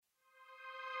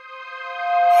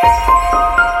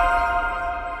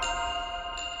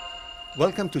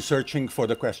Welcome to Searching for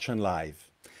the Question Live.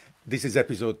 This is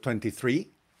episode 23,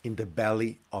 In the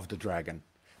Belly of the Dragon.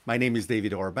 My name is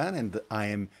David Orban, and I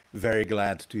am very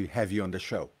glad to have you on the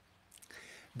show.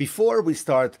 Before we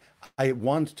start, I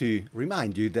want to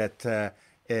remind you that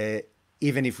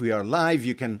even if we are live,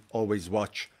 you can always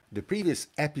watch the previous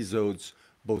episodes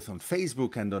both on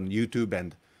Facebook and on YouTube.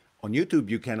 And on YouTube,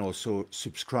 you can also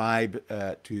subscribe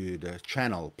to the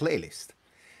channel playlist.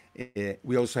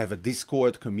 We also have a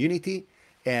Discord community,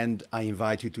 and I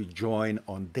invite you to join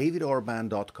on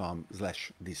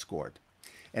davidorban.com/discord.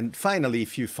 And finally,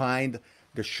 if you find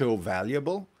the show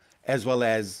valuable, as well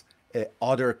as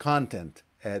other content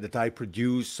that I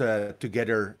produce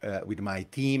together with my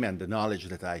team and the knowledge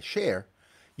that I share,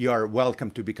 you are welcome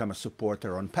to become a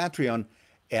supporter on Patreon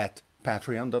at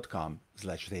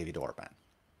patreon.com/davidorban.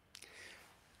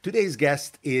 Today's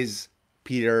guest is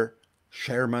Peter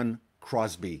Sherman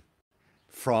Crosby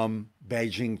from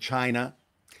Beijing, China.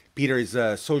 Peter is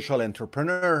a social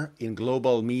entrepreneur in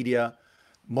global media,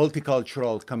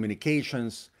 multicultural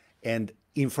communications, and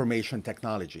information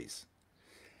technologies.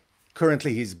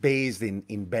 Currently, he's based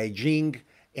in Beijing,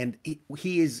 and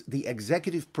he is the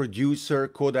executive producer,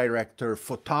 co-director,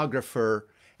 photographer,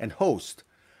 and host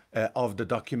of the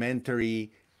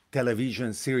documentary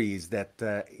television series that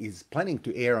is planning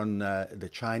to air on the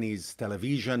Chinese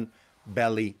television,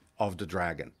 Belly of the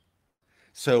Dragon.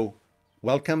 So,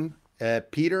 welcome,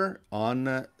 Peter,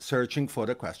 on Searching for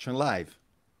the Question Live.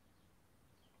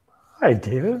 Hi,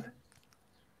 David.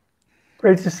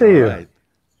 Great to see you. Right.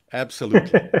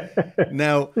 Absolutely.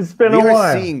 Now, it's been a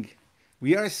while.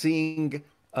 We are seeing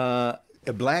a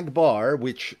black bar,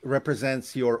 which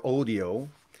represents your audio.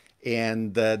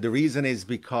 And the reason is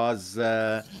because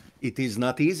it is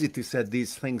not easy to set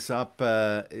these things up,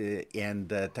 and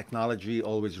technology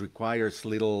always requires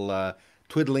little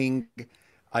twiddling.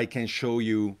 I can show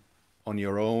you on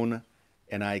your own,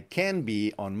 and I can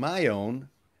be on my own,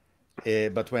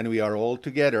 but when we are all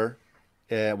together,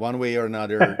 one way or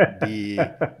another,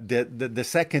 the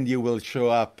second you will show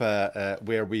up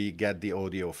where we get the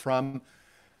audio from.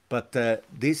 But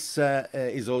this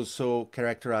is also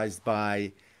characterized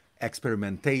by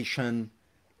experimentation,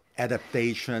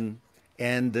 adaptation,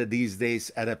 and these days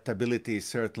adaptability is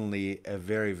certainly a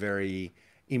very, very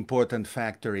important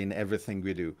factor in everything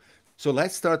we do. So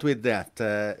let's start with that.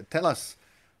 Tell us,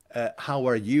 how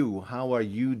are you? How are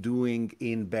you doing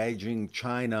in Beijing,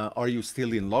 China? Are you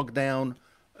still in lockdown?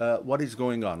 What is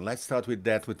going on? Let's start with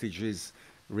that, which is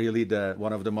really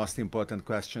one of the most important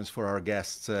questions for our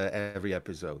guests every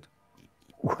episode.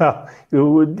 Well,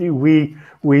 we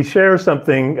share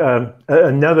something,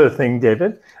 another thing,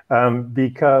 David,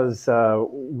 because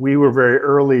we were very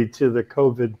early to the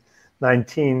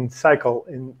COVID-19 cycle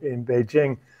in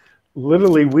Beijing.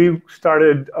 Literally, we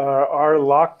started our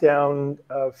lockdown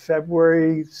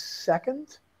February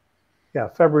 2nd. Yeah,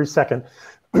 February 2nd.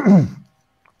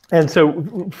 And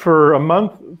so for a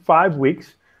month, 5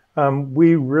 weeks,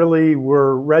 we really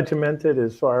were regimented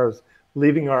as far as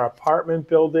leaving our apartment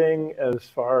building, as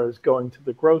far as going to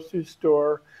the grocery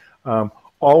store,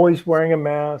 always wearing a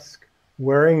mask,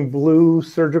 wearing blue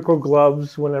surgical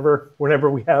gloves whenever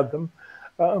we had them,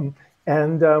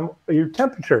 and your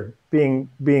temperature being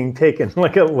taken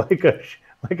like a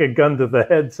gun to the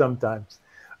head sometimes,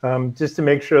 just to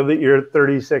make sure that you're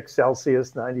 36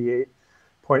 Celsius, 98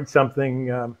 point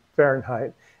something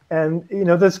Fahrenheit. And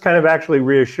that's kind of actually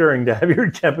reassuring to have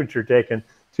your temperature taken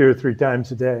 2 or 3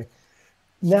 times a day.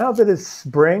 Now that it's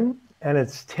spring and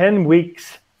it's 10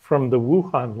 weeks from the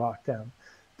Wuhan lockdown,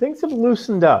 things have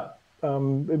loosened up.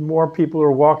 More people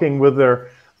are walking with their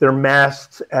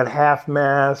masks at half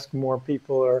mast. More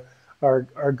people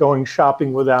are going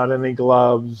shopping without any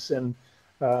gloves. And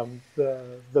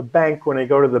the bank, when they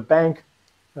go to the bank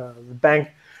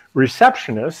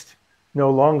receptionist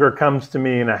no longer comes to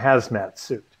me in a hazmat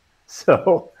suit.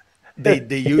 So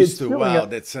they used to. Wow,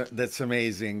 that's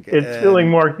amazing. It's feeling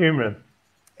more human.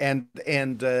 And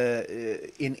in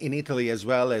Italy as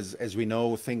well, as we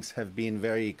know, things have been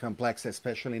very complex,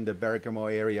 especially in the Bergamo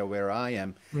area where I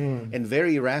am. And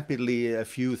very rapidly, a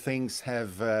few things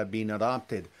have been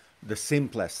adopted. The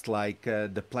simplest, like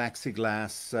the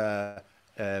plexiglass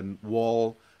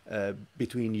wall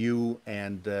between you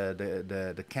and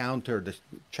the counter, the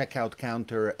checkout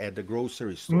counter at the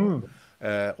grocery store,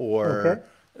 or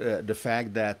the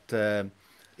fact that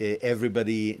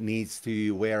everybody needs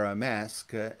to wear a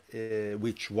mask,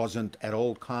 which wasn't at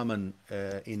all common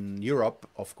in Europe,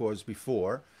 of course,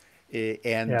 before.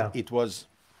 It was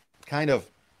kind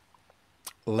of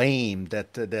lame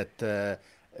that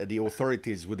the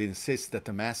authorities would insist that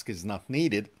the mask is not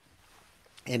needed.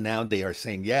 And now they are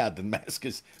saying, yeah, the mask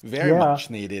is very Yeah. much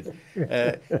needed.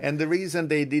 And the reason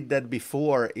they did that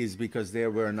before is because there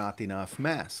were not enough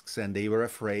masks and they were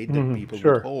afraid that people would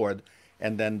Sure. hoard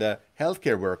and then the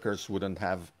healthcare workers wouldn't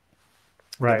have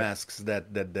the Right. masks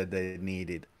that they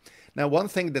needed. Now, one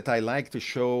thing that I like to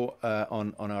show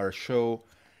on our show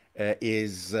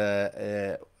is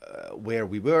where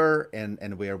we were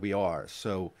and where we are.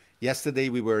 So yesterday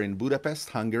we were in Budapest,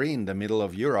 Hungary, in the middle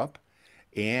of Europe,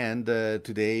 and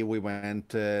today we went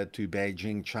to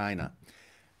Beijing, China.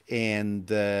 And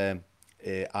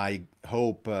I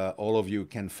hope all of you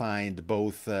can find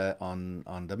both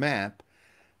on the map.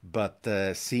 But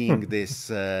seeing this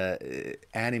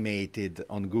animated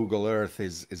on Google Earth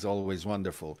is always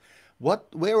wonderful.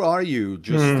 Where are you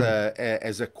just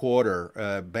as a quarter?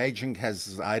 Beijing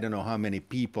has, I don't know how many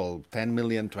people, 10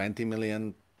 million, 20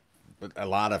 million, but a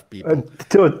lot of people.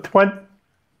 To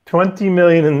 20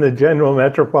 million in the general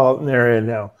metropolitan area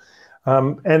now.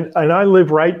 And I live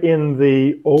right in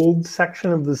the old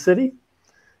section of the city.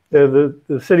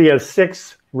 The city has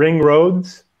 6 ring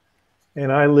roads,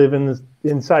 and I live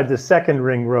inside the second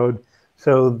ring road.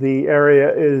 So the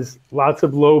area is lots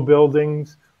of low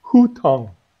buildings. Hutong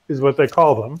is what they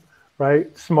call them,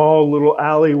 right? Small little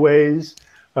alleyways,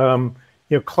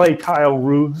 clay tile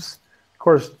roofs. Of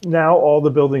course, now all the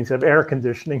buildings have air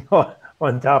conditioning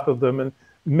on top of them, and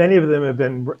many of them have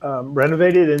been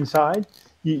renovated inside.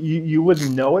 You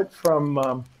wouldn't know it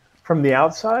from the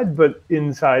outside, but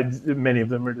inside, many of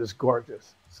them are just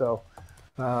gorgeous. So,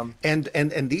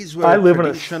 and these were I live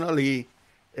traditionally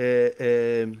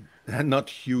not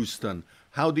Houston.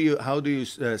 How do you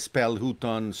spell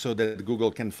Houghton so that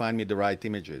Google can find me the right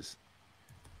images?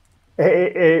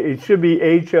 It should be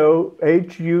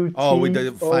Huton. Oh, with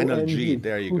the final G.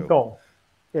 There you Houton. go.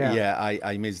 Yeah. Yeah,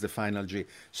 I missed the final G.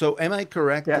 So am I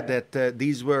correct that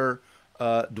these were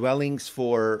dwellings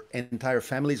for entire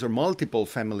families or multiple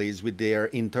families with their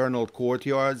internal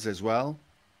courtyards as well?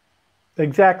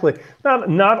 Exactly.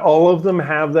 Not all of them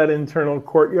have that internal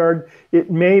courtyard. It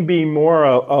may be more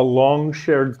a long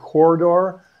shared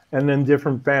corridor, and then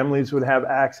different families would have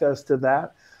access to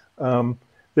that.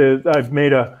 I've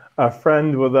made a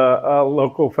friend with a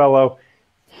local fellow.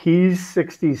 He's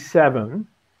 67.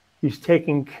 He's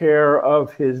taking care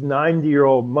of his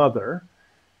 90-year-old mother.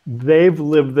 They've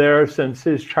lived there since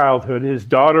his childhood. His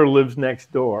daughter lives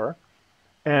next door.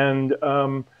 And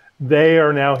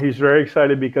he's very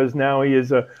excited because now he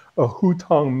is a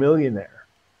Hutong millionaire.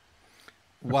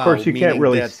 Of Wow, course, you can't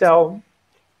really sell.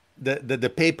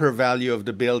 The paper value of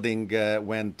the building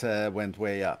went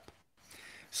way up.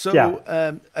 So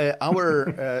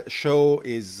our show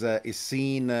is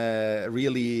seen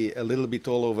really a little bit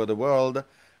all over the world.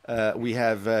 We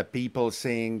have people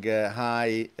saying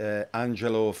hi.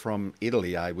 Angelo from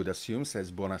Italy, I would assume,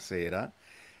 says buonasera.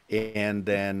 And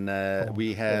then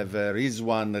we have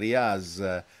Rizwan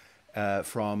Riaz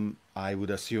from, I would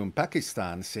assume,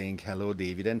 Pakistan, saying hello,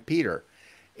 David and Peter.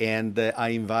 And I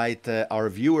invite our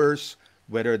viewers,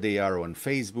 whether they are on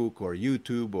Facebook or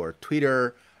YouTube or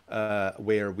Twitter,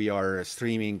 where we are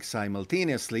streaming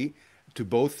simultaneously, to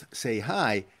both say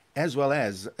hi, as well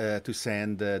as to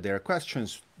send their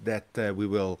questions that we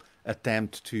will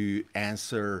attempt to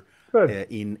answer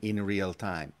in real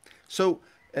time. So,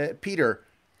 Peter,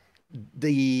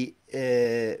 you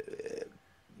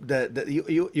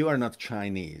are not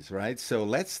Chinese, right? So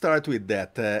let's start with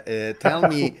that. Tell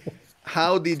me,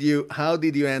 how did you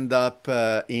end up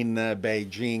in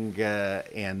Beijing,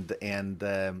 and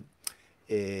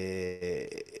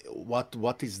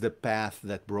what is the path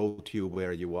that brought you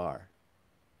where you are?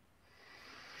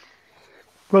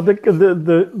 Well,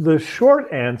 the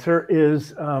short answer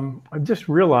is I just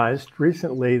realized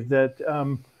recently that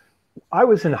I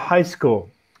was in high school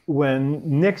when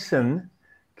Nixon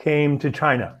came to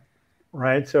China,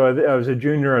 right? So I was a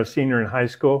junior or a senior in high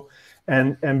school.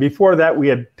 And before that, we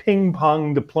had ping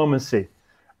pong diplomacy,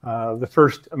 the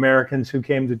first Americans who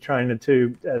came to China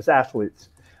as athletes.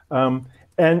 And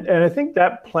I think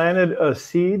that planted a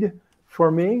seed for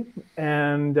me.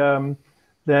 And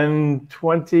then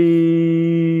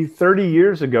 30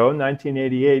 years ago,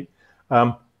 1988,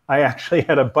 I actually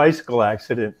had a bicycle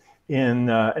accident in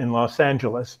Los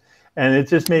Angeles. And it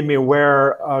just made me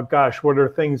aware, gosh, what are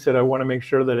things that I want to make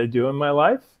sure that I do in my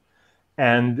life?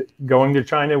 And going to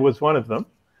China was one of them,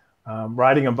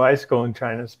 riding a bicycle in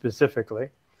China specifically.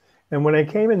 And when I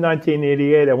came in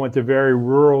 1988, I went to very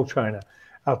rural China,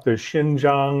 out to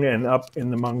Xinjiang and up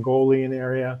in the Mongolian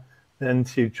area, then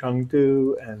to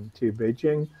Chengdu and to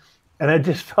Beijing. And I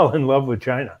just fell in love with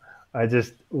China. I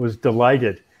just was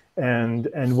delighted.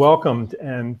 and welcomed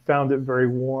and found it very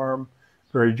warm,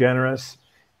 very generous.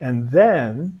 And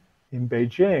then in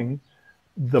Beijing,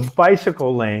 the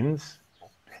bicycle lanes,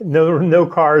 no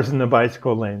cars in the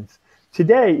bicycle lanes.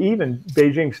 Today, even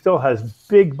Beijing still has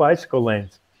big bicycle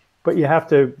lanes, but you have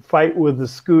to fight with the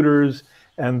scooters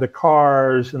and the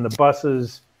cars and the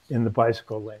buses in the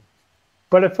bicycle lane.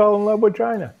 But I fell in love with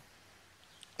China.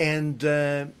 And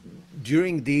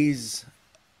during these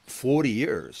 40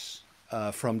 years,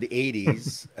 from the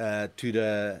 80s to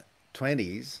the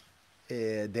 20s,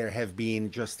 there have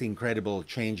been just incredible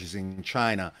changes in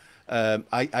China.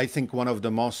 I think one of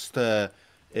the most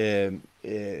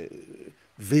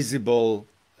visible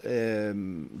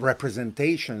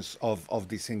representations of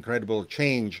this incredible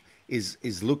change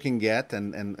is looking at,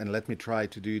 and let me try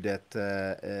to do that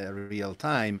real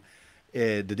time,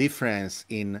 the difference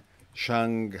in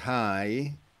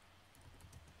Shanghai,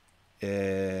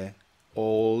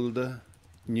 old,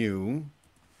 new.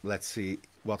 Let's see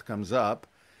what comes up.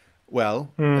 Well,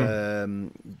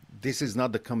 this is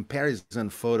not the comparison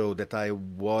photo that I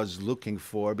was looking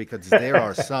for, because there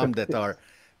are some that are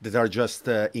just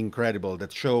incredible,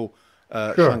 that show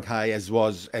Sure. Shanghai as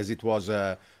it was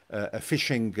a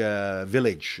fishing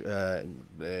village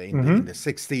in the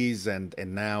 60s,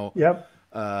 and now Yep.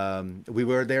 we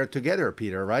were there together,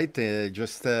 Peter, right?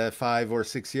 Just 5 or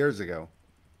 6 years ago.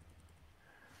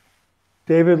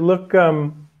 David, look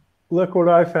what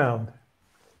I found.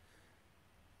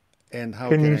 And how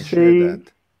Can can you I share see?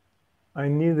 that? I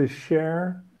need to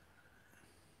share.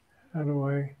 How do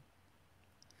I?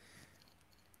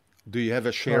 Do you have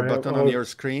a share Sorry, button on your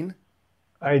screen?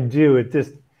 I do.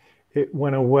 It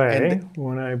went away And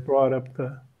when I brought up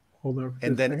the. Hold on for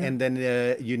and just a then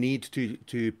second. you need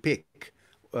to pick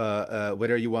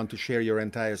whether you want to share your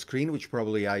entire screen, which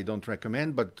probably I don't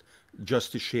recommend, but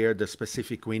just to share the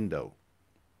specific window.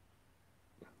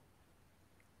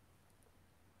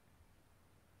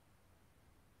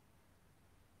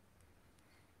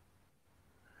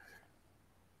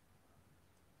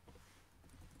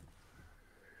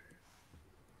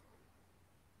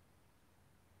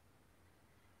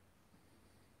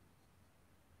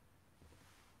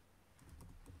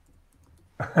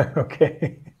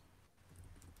 Okay.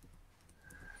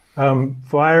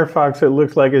 Firefox, it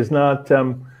looks like is not.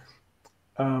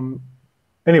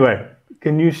 Anyway,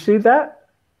 can you see that?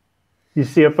 You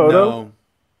see a photo? No,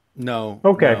 no,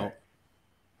 Okay. no.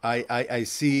 I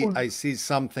see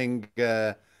something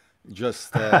just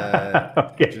just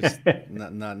Okay.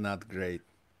 not great.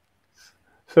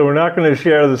 So we're not going to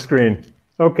share the screen.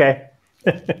 Okay.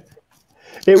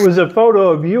 It was a photo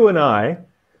of you and I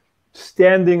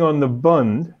standing on the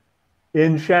Bund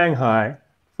in Shanghai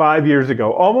 5 years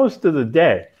ago, almost to the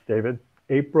day, David,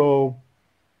 April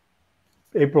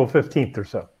 15th or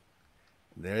so.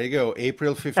 There you go,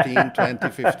 April 15,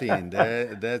 2015.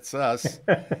 That's us.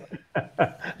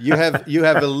 You have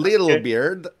a little Okay.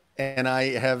 beard, and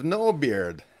I have no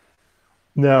beard.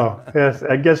 No, yes,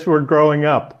 I guess we're growing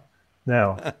up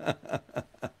now.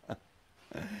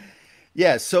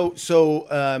 Yeah,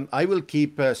 I will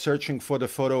keep searching for the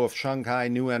photo of Shanghai,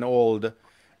 new and old.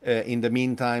 In the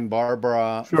meantime,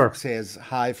 Barbara Sure. says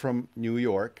hi from New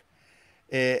York.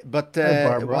 But Hi,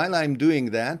 Barbara. while I'm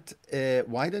doing that,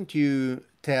 why don't you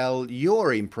tell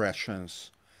your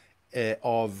impressions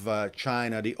of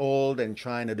China the old and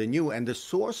China the new, and the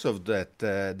source of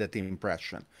that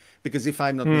impression? Because if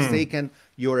I'm not mistaken,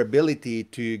 your ability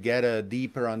to get a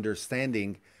deeper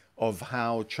understanding of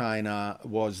how China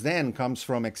was then comes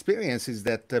from experiences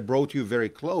that brought you very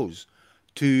close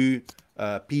to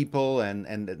people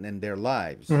and their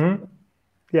lives.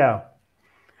 Yeah.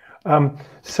 After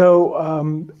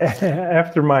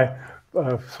my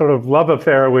sort of love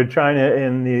affair with China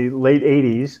in the late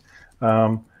 80s,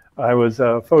 I was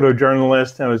a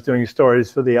photojournalist, and I was doing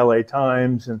stories for the LA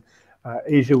Times and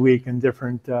Asia Week and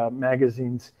different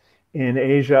magazines in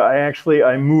Asia. I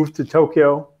moved to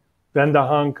Tokyo, then to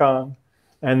Hong Kong,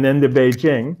 and then to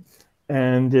Beijing.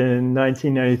 And in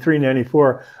 1993,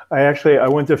 94, I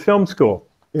went to film school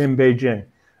in Beijing,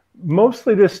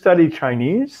 mostly to study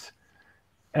Chinese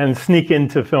and sneak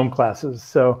into film classes.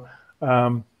 So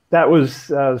that was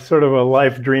sort of a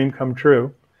life dream come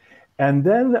true. And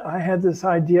then I had this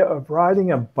idea of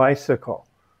riding a bicycle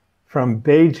from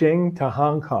Beijing to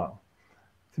Hong Kong.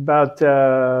 It's about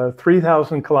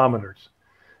 3,000 kilometers.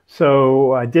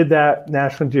 So I did that.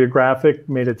 National Geographic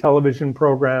made a television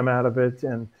program out of it,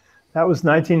 and that was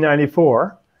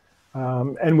 1994.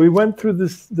 And we went through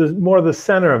more the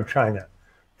center of China,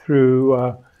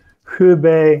 through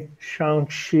Hubei,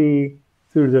 Shaanxi,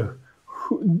 through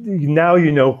now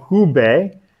you know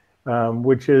Hubei,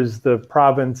 which is the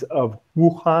province of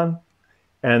Wuhan,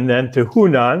 and then to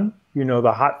Hunan,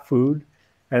 the hot food,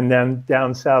 and then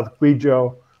down south,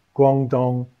 Guizhou,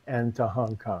 Guangdong, and to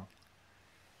Hong Kong.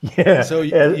 Yeah, So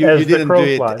you as the didn't do crow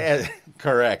it flies.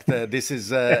 correct. This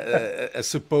is a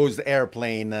supposed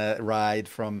airplane ride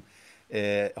from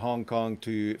Hong Kong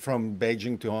to from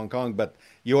Beijing to Hong Kong, but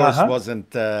yours Uh-huh.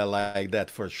 wasn't like that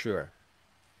for sure.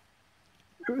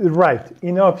 Right.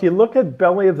 If you look at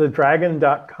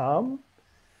bellyofthedragon.com,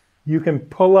 you can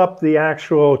pull up the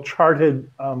actual charted,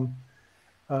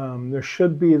 there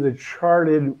should be the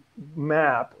charted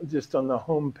map just on the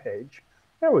home page.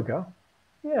 There we go.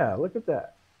 Yeah, look at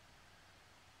that.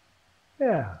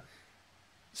 Yeah.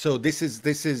 So this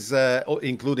is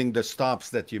including the stops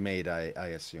that you made, I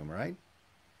assume, right?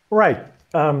 Right.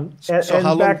 And, So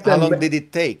and back how then, long did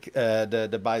it take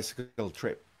the bicycle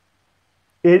trip?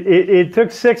 it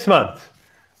took 6 months.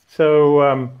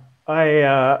 So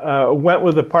I went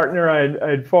with a partner.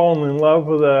 I'd fallen in love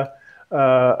with a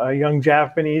young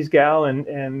Japanese gal,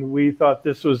 and we thought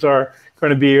this was going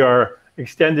to be our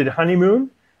extended honeymoon.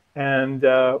 And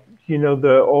the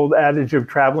old adage of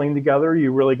traveling together,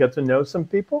 you really get to know some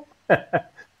people.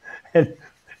 And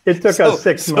it took us So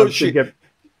six so months to she get.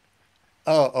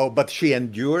 but she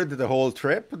endured the whole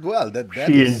trip. Well, that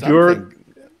She is endured. something.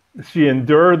 She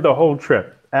endured the whole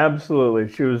trip. Absolutely,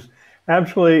 she was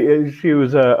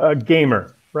a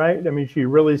gamer, right? I mean, she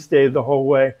really stayed the whole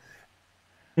way.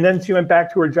 And then she went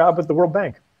back to her job at the World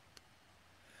Bank.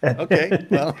 Okay,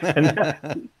 well,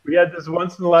 And we had this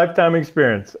once in a lifetime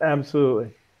experience.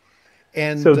 Absolutely. So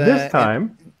and this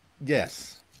time,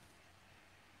 yes.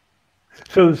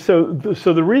 so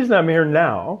the reason I'm here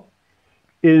now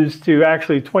is to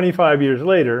actually 25 years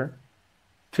later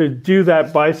to do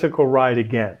that bicycle ride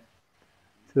again.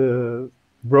 The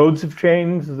roads have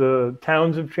changed, the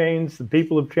towns have changed, the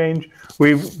people have changed.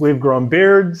 We've grown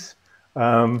beards.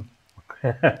 Um,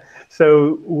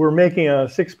 so we're making a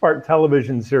 6-part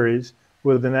television series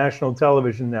with the National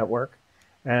Television Network,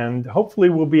 and hopefully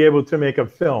we'll be able to make a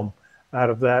film out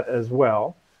of that as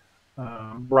well.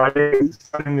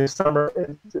 Starting this summer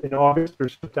in August or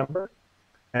September,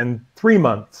 and 3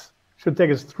 months. Should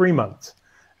take us 3 months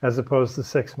as opposed to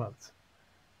 6 months.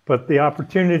 But the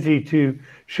opportunity to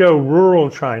show rural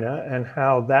China and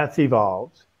how that's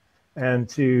evolved, and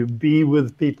to be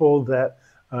with people that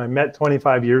I met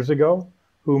 25 years ago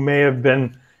who may have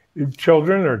been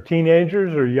children or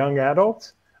teenagers or young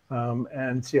adults,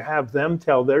 and to have them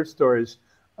tell their stories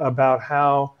about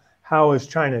how has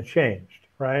China changed,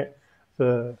 right?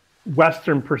 The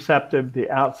Western perceptive, the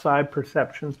outside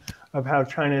perception of how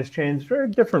China has changed, very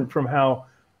different from how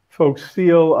folks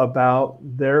feel about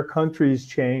their country's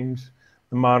change,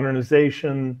 the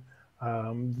modernization,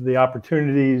 the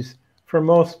opportunities for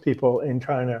most people in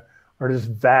China are just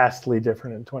vastly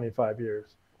different in 25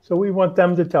 years. So we want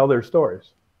them to tell their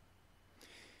stories.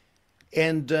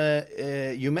 And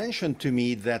you mentioned to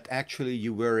me that actually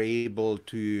you were able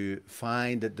to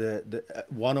find the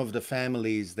one of the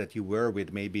families that you were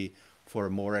with, maybe for a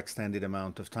more extended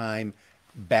amount of time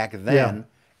back Yeah. then,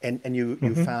 and you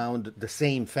Hmm. found the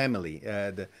same family,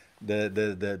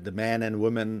 the man and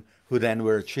woman who then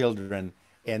were children,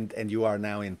 and you are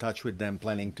now in touch with them,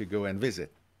 planning to go and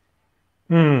visit.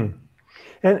 Mm.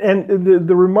 And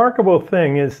the remarkable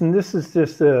thing is, and this is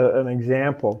just an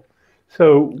example.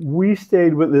 So we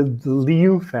stayed with the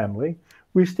Liu family.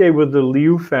 We stayed with the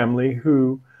Liu family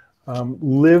who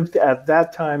lived at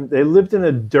that time. They lived in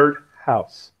a dirt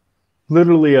house,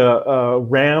 literally a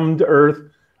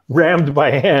rammed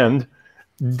by hand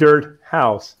dirt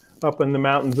house up in the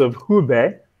mountains of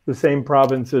Hubei, the same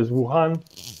province as Wuhan.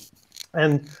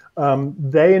 And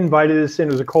they invited us in.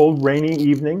 It was a cold, rainy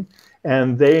evening,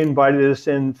 and they invited us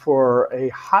in for a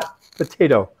hot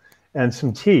potato and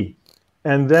some tea,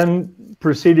 and then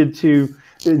proceeded to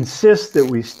insist that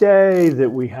we stay, that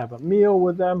we have a meal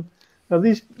with them. Now,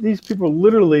 these people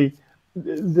literally,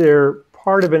 they're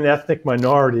part of an ethnic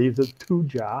minority, the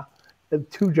Tujia. The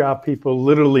Tujia people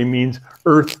literally means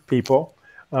earth people.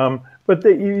 But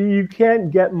you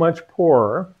can't get much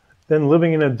poorer than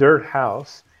living in a dirt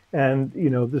house. And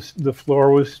the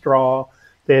floor was straw.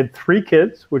 They had 3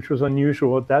 kids, which was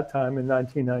unusual at that time in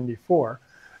 1994,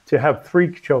 to have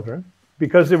 3 children.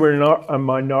 Because they were not a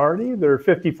minority, there are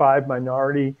 55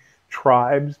 minority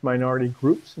tribes, minority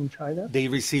groups in China. They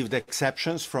received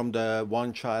exceptions from the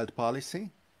one-child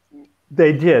policy.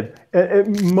 They did.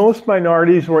 Most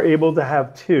minorities were able to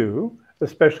have 2,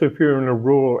 especially if you're in a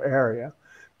rural area.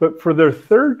 But for their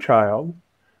 3rd child,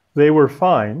 they were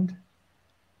fined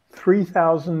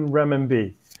 3,000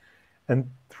 renminbi. And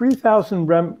 3,000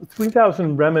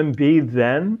 renminbi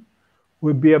then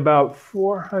would be about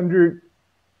 400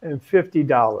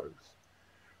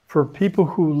 for people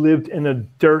who lived in a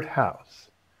dirt house.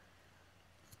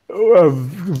 A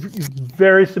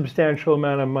very substantial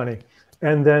amount of money.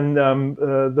 And then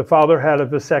the father had a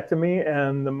vasectomy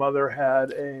and the mother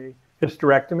had a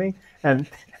hysterectomy, and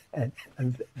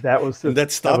that was And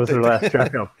that stopped their it. last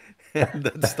child. And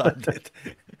that stopped it.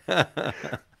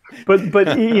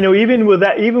 But you know, even with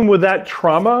that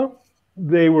trauma,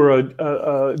 they were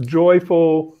a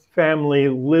joyful family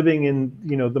living in,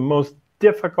 you know, the most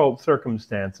difficult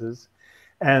circumstances,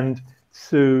 and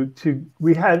so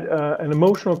we had an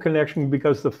emotional connection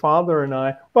because the father and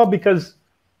I, well, because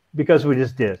we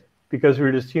just did, because we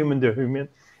were just human to human,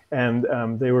 and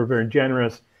they were very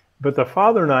generous. But the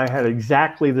father and I had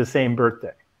exactly the same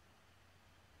birthday,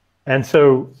 and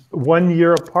so 1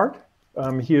 year apart.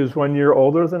 He was 1 year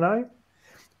older than I,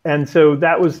 and so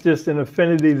that was just an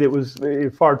affinity that was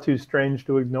far too strange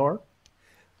to ignore.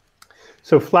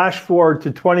 So flash forward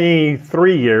to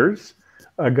 23 years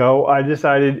ago, I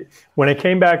decided when I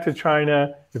came back to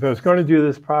China, if I was going to do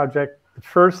this project, the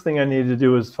first thing I needed to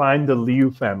do was find the Liu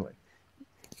family.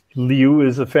 Liu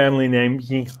is a family name,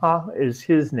 Yingha is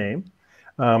his name,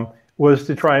 was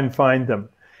to try and find them.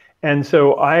 And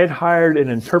so I had hired an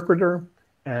interpreter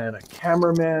and a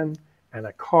cameraman and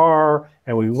a car,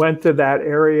 and we went to that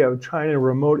area of China,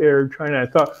 remote area of China. I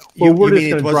thought, well, we're just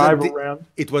going to drive around.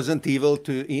 It wasn't evil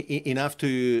enough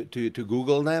to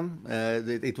Google them.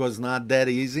 It was not that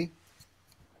easy.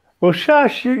 Well,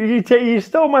 shush! You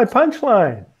stole my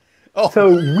punchline. Oh.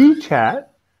 So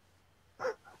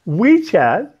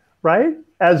WeChat, right?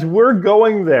 As we're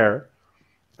going there,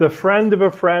 the friend of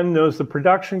a friend knows the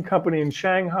production company in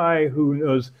Shanghai, who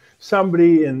knows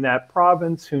somebody in that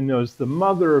province, who knows the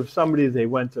mother of somebody they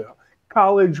went to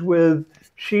college with.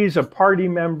 She's a party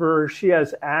member. She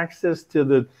has access to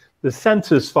the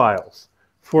census files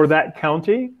for that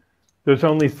county. There's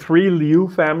only 3 Liu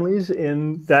families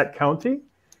in that county.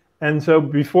 And so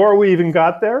before we even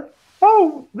got there,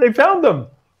 oh, they found them.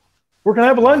 We're going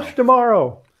to have lunch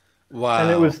tomorrow. Wow.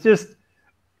 And it was just,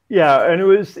 yeah, and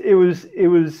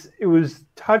it was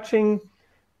touching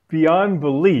beyond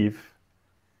belief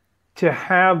to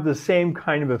have the same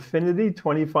kind of affinity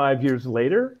 25 years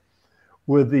later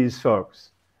with these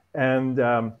folks. And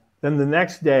then the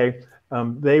next day,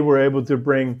 they were able to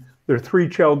bring their 3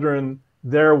 children,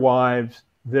 their wives,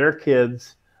 their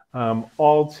kids,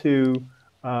 all to,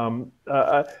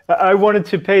 I wanted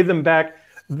to pay them back.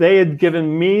 They had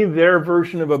given me their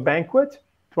version of a banquet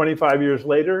 25 years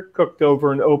later, cooked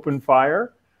over an open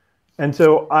fire. And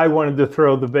so I wanted to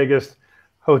throw the biggest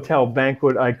hotel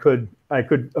banquet I could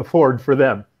afford for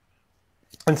them.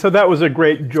 And so that was a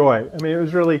great joy. I mean, it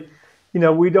was really, you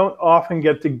know, we don't often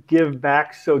get to give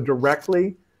back so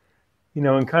directly, you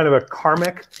know, in kind of a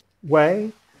karmic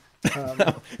way.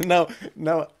 No,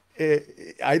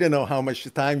 I don't know how much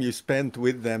time you spent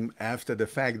with them after the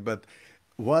fact, but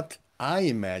what I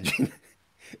imagine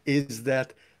is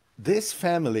that this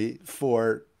family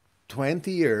for 20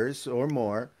 years or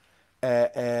more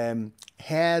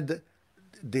had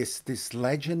this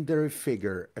legendary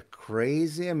figure, a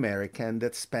crazy American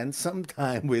that spent some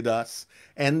time with us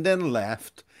and then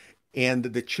left. And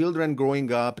the children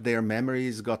growing up, their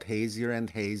memories got hazier and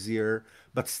hazier,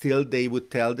 but still they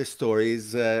would tell the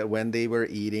stories when they were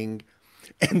eating.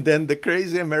 And then the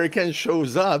crazy American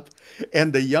shows up,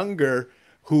 and the younger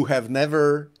who have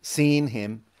never seen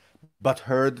him but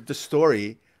heard the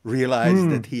story realize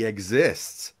that he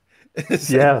exists. So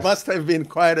Yes. It must have been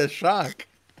quite a shock.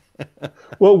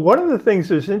 Well, one of the things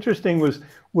that was interesting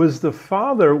was the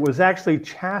father was actually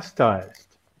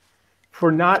chastised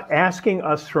for not asking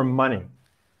us for money.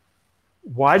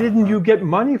 Why didn't you get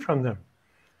money from them?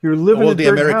 You're living All in a the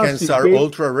dirt Americans house. are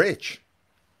ultra rich.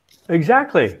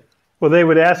 Exactly. Well, they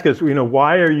would ask us, you know,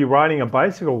 why are you riding a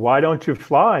bicycle? Why don't you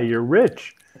fly? You're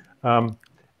rich.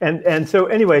 And so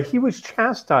anyway, he was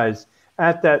chastised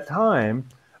at that time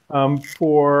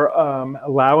for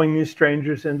allowing these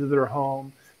strangers into their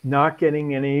home, not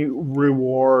getting any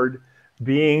reward,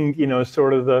 being, you know,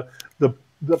 sort of the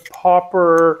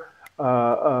pauper,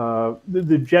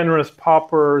 the generous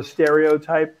pauper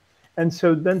stereotype. And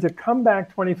so then to come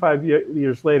back 25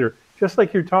 years later, just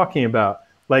like you're talking about,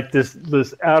 like this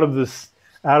out of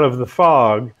the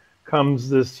fog comes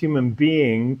this human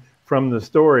being from the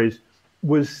stories,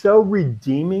 was so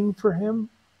redeeming for him,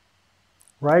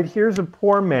 right? Here's a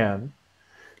poor man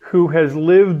who has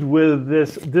lived with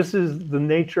this. This is the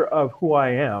nature of who I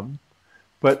am,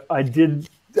 but I did,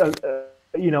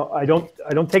 you know, I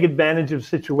don't take advantage of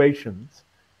situations.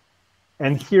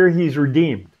 And here he's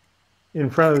redeemed in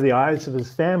front of the eyes of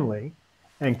his family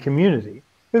and community.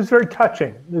 It was very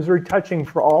touching. It was very touching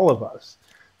for all of us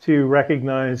to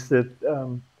recognize that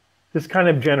this kind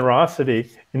of generosity,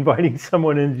 inviting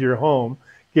someone into your home,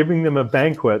 giving them a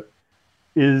banquet,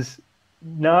 is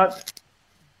not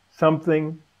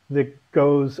something that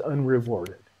goes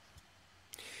unrewarded.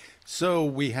 So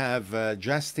we have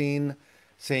Justine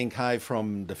saying hi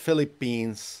from the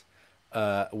Philippines.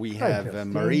 We Hi, have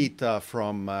Justine. Marita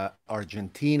from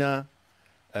Argentina.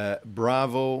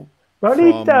 Bravo from.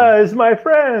 Marita is my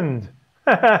friend.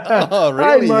 Oh,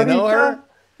 Hi, really? You know Marita. her?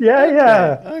 Yeah, Okay,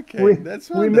 yeah. okay, We that's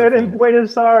we met in wonderful.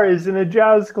 Buenos Aires in a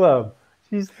jazz club.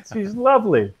 She's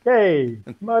lovely. Hey,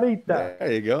 Marita.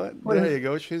 There you go. What There is? you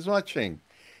go. She's watching.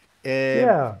 Um,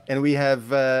 Yeah. and we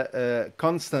have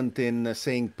Konstantin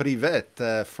saying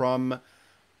privet from,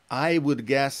 I would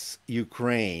guess,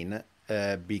 Ukraine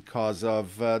because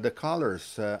of the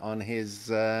colors on his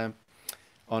His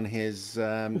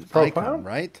icon, profile.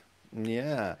 right?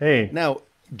 Yeah. Hey, Now, welcome.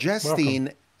 Justine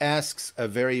asks a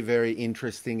very, very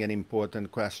interesting and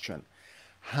important question.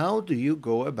 How do you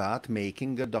go about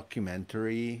making a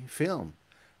documentary film?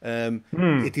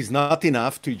 Hmm. It is not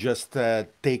enough to just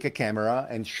take a camera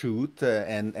and shoot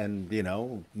and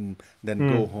then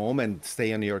go Hmm. home and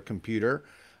stay on your computer.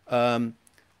 Um,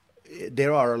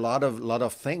 there are a lot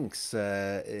of things: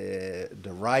 the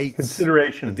rights, the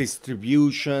Considerations.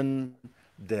 distribution,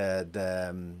 the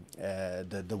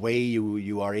way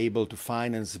you are able to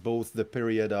finance both the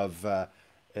period of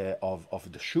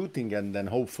the shooting and then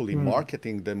hopefully Hmm.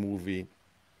 marketing the movie,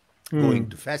 going Hmm.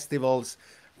 to festivals.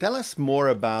 Tell us more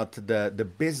about the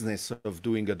business of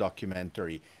doing a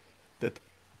documentary that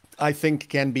I think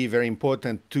can be very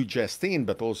important to Justine,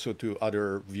 but also to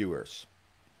other viewers.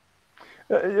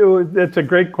 That's a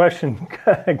great question,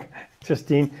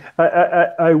 Justine.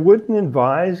 I wouldn't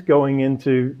advise going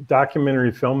into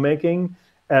documentary filmmaking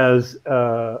as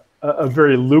a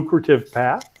very lucrative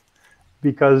path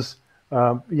because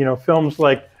films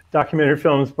like documentary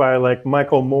films by like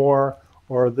Michael Moore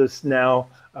or this now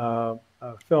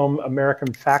film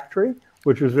American Factory,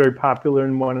 which was very popular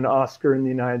and won an Oscar in the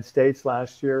United States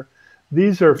last year.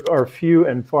 These are few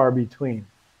and far between.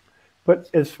 But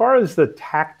as far as the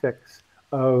tactics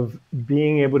of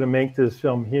being able to make this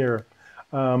film here,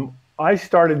 I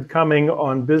started coming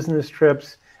on business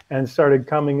trips and started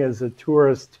coming as a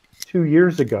tourist 2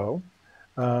 years ago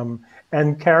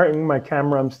and carrying my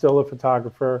camera. I'm still a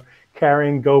photographer,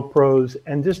 carrying GoPros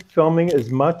and just filming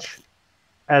as much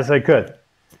as I could.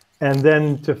 And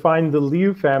then to find the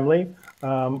Liu family,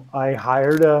 I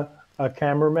hired a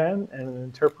cameraman and an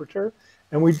interpreter,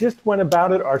 and we just went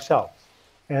about it ourselves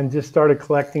and just started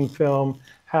collecting film,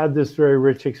 had this very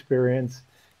rich experience.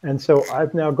 And so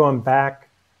I've now gone back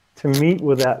to meet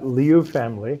with that Liu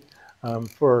family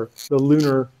for the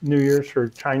Lunar New Year's, or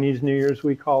Chinese New Year's,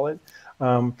 we call it,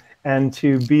 and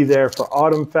to be there for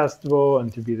Autumn Festival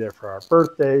and to be there for our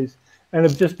birthdays. And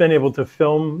have just been able to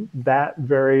film that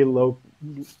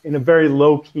in a very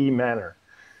low key manner.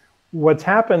 What's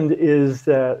happened is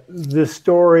that this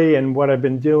story and what I've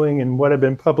been doing and what I've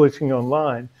been publishing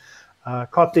online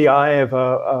caught the eye of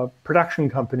a production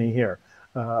company here,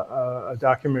 a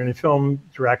documentary film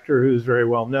director who's very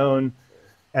well known.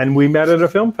 And we met at a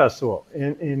film festival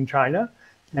in China.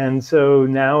 And so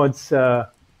now now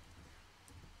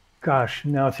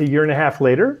it's a year and a half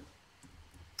later,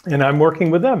 and I'm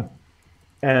working with them.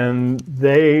 And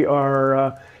they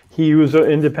are, he was an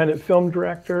independent film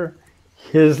director.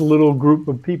 His little group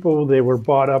of people, they were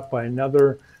bought up by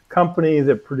another company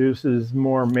that produces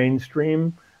more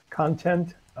mainstream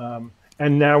content.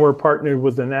 And now we're partnered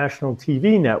with the national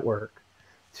TV network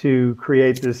to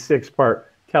create this 6-part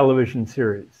television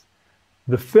series.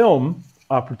 The film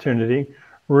opportunity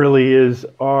really is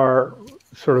our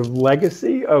sort of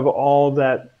legacy of all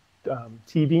that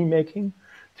TV making,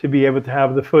 to be able to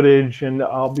have the footage, and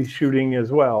I'll be shooting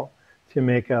as well to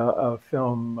make a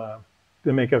film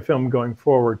going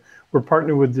forward. We're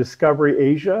partnered with Discovery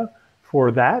Asia for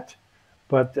that,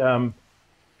 but one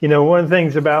of the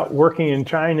things about working in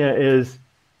China is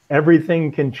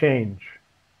everything can change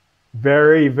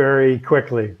very, very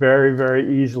quickly, very,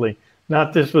 very easily.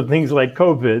 Not just with things like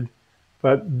COVID,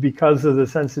 but because of the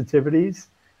sensitivities.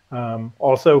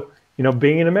 Also,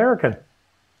 being an American.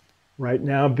 Right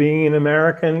now, being an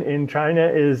American in China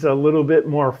is a little bit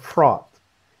more fraught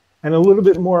and a little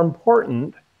bit more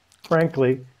important,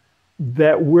 frankly,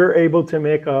 that we're able to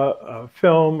make a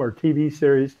film or TV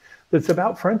series that's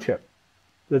about friendship,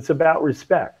 that's about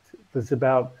respect, that's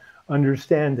about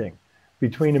understanding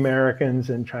between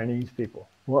Americans and Chinese people.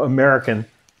 Well, American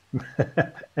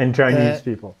and Uh, Chinese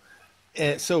people.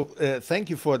 Thank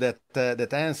you for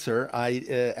that answer.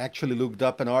 I actually looked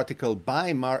up an article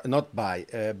by not by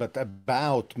but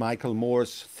about Michael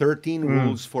Moore's 13 Mm,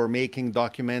 Rules for Making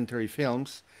Documentary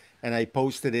Films, and I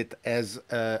posted it as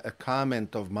a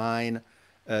comment of mine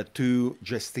to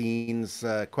Justine's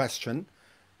question.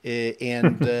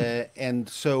 And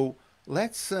so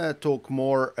let's talk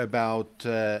more about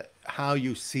how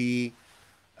you see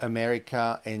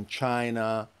America and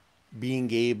China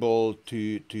being able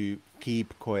to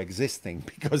keep coexisting,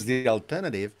 because the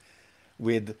alternative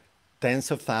with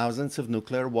tens of thousands of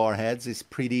nuclear warheads is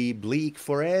pretty bleak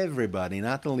for everybody,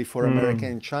 not only for America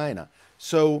mm, and China.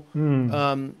 So,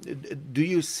 mm. do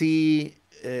you see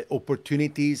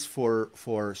opportunities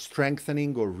for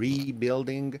strengthening or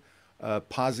rebuilding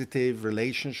positive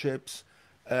relationships?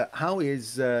 How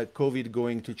is COVID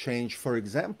going to change, for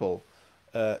example,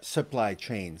 supply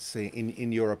chains,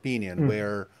 in your opinion, Mm.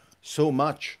 where so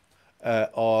much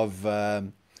of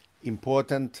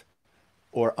important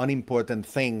or unimportant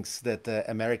things that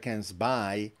Americans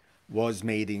buy was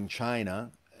made in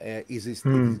China?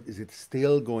 Mm. Is it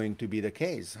still going to be the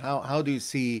case? How do you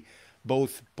see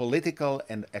both political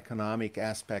and economic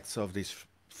aspects of this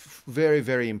very,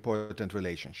 very important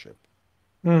relationship?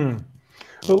 Mm.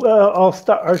 Well, I'll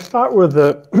start with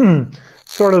the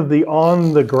sort of the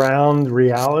on the ground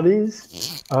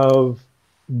realities of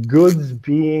goods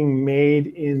being made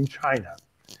in China.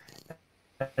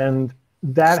 And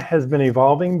that has been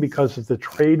evolving because of the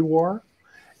trade war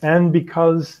and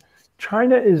because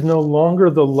China is no longer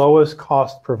the lowest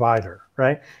cost provider,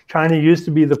 right? China used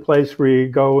to be the place where you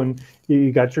go and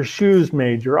you got your shoes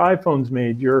made, your iPhones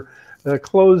made, your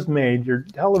clothes made, your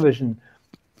television.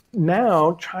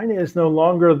 Now China is no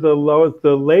longer the lowest.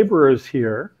 The laborers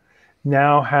here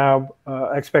now have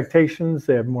expectations.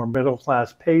 They have more middle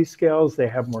class pay scales. They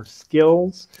have more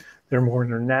skills. They're more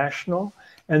international.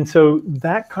 And so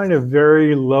that kind of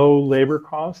very low labor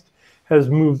cost has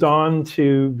moved on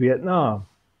to Vietnam,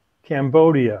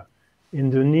 Cambodia,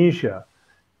 Indonesia,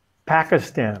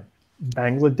 Pakistan,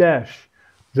 Bangladesh.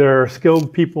 There are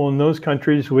skilled people in those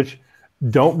countries which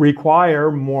don't require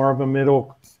more of a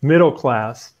middle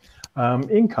class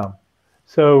income.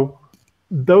 So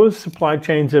those supply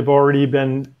chains have already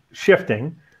been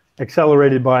shifting,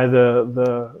 accelerated by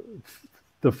the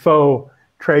faux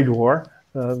trade war,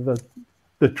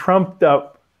 the trumped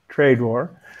up trade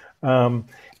war,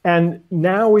 and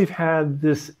now we've had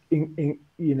this,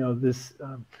 this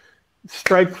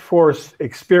strike force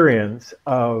experience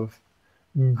of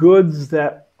goods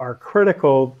that are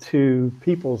critical to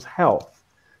people's health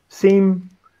seem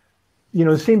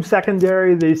seem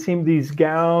secondary. They seem, these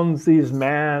gowns, these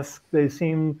masks, they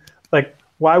seem like,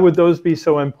 why would those be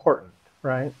so important,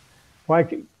 right?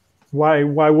 Why,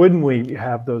 why wouldn't we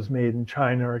have those made in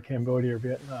China or Cambodia or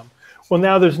Vietnam? Well,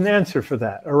 now there's an answer for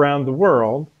that around the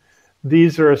world.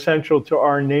 These are essential to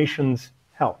our nation's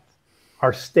health,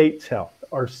 our state's health,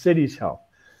 our city's health.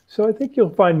 So I think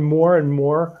you'll find more and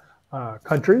more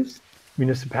countries,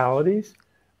 municipalities,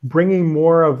 bringing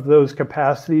more of those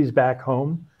capacities back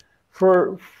home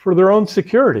for their own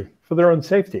security, for their own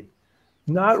safety.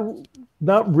 Not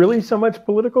really so much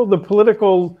political. The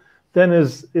political then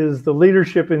is the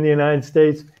leadership in the United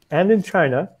States and in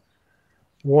China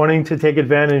wanting to take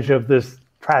advantage of this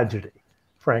tragedy,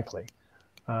 frankly.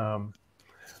 Um,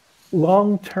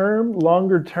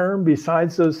 longer term,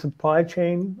 besides those supply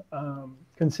chain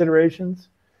considerations,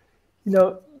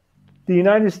 the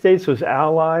United States was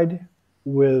allied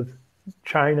with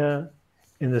China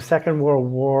in the Second World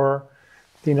War.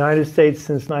 The United States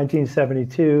since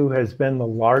 1972 has been the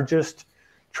largest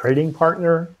trading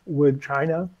partner with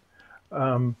China.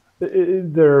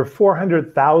 There are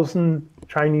 400,000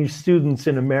 Chinese students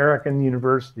in American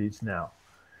universities now.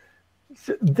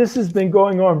 This has been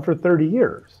going on for 30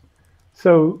 years.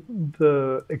 So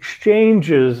the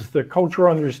exchanges, the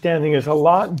cultural understanding is a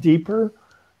lot deeper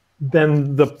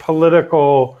than the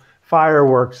political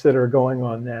fireworks that are going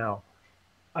on now.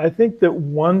 I think that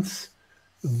once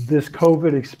this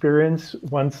COVID experience,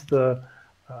 once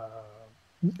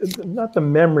not the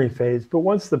memory fades, but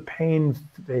once the pain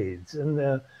fades and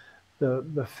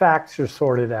the facts are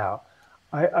sorted out,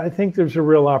 I think there's a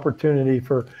real opportunity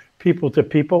for people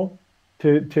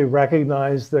to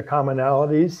recognize the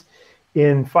commonalities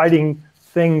in fighting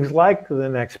things like the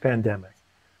next pandemic,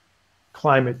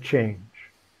 climate change,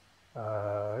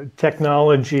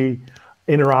 technology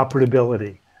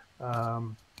interoperability.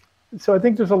 So I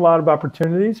think there's a lot of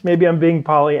opportunities. Maybe I'm being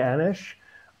Pollyannish.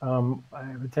 I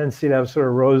have a tendency to have sort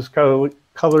of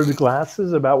rose-colored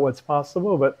glasses about what's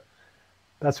possible, but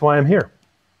that's why I'm here.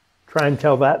 Try and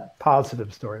tell that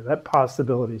positive story, that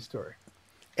possibility story.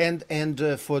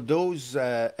 And for those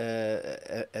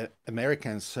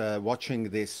Americans watching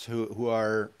this who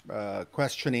are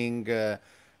questioning the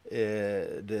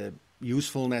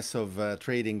usefulness of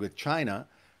trading with China,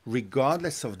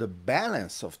 regardless of the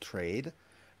balance of trade,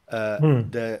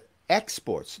 the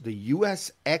exports, the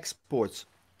U.S. exports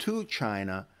to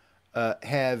China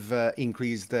have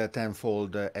increased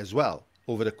tenfold as well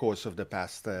over the course of the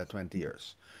past 20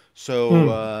 years. So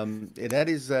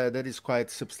that is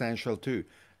quite substantial too.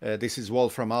 This is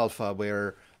Wolfram Alpha,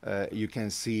 where you can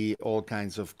see all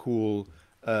kinds of cool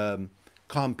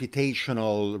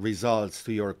computational results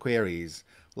to your queries,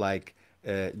 like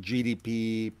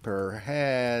GDP per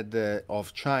head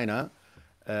of China,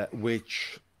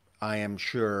 which I am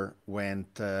sure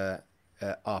went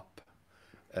up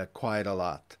quite a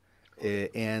lot.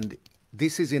 And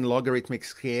this is in logarithmic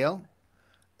scale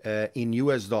in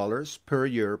US dollars per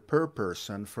year per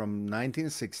person from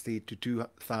 1960 to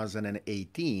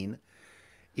 2018.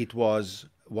 It was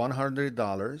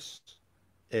 $100,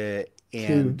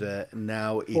 and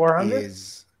now it 400?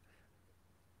 is,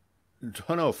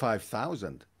 oh no,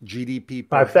 5,000 GDP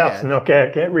per 5,000. head. Okay, I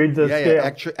can't read the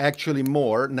Yeah, scale. actually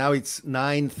more. Now it's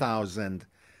 9,000,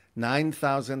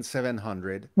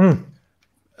 9,700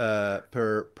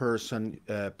 per person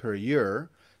per year.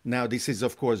 Now this is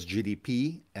of course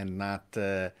GDP and not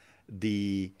um,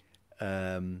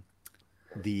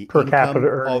 the Per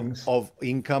capita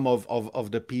income earnings.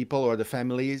 of the people or the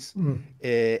families,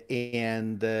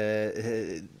 and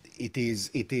it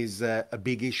is a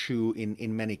big issue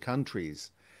in many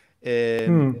countries.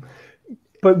 Um,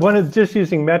 But one is just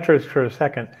using metrics for a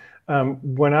second.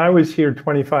 When I was here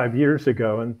 25 years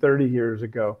ago and 30 years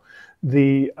ago,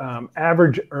 the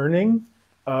average earning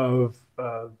of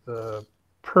the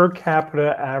per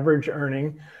capita average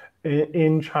earning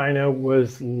in China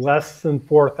was less than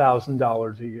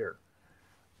 $4,000 a year.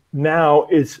 Now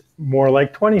it's more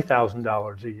like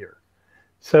 $20,000 a year.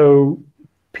 So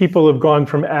people have gone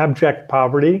from abject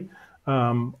poverty,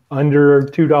 under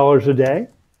 $2 a day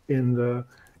in the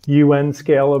UN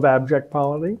scale of abject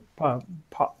poverty,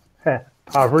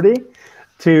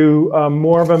 to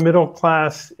more of a middle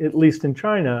class, at least in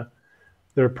China.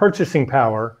 Their purchasing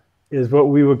power is what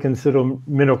we would consider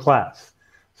middle class.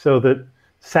 So that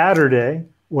Saturday,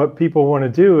 what people want to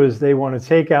do is they want to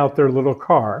take out their little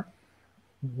car,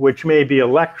 which may be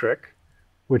electric,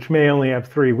 which may only have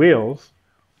 3 wheels,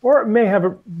 or it may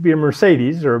be a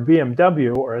Mercedes or a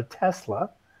BMW or a Tesla,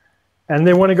 and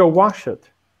they want to go wash it.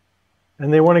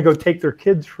 And they want to go take their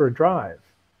kids for a drive,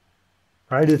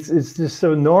 right? It's just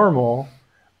so normal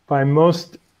by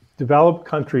most developed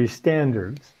countries'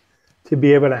 standards to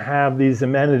be able to have these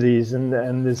amenities and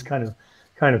this kind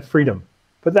of freedom.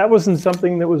 But that wasn't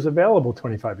something that was available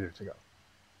 25 years ago.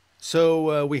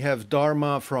 So we have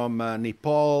Dharma from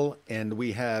Nepal, and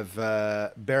we have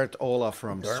Bert Ola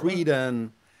from Dharma?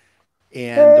 Sweden,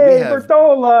 and Hey,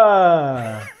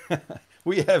 Bertola!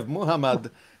 we have Muhammad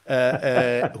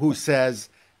who says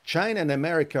China and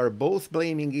America are both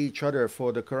blaming each other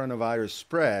for the coronavirus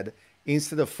spread.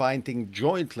 Instead of fighting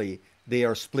jointly, they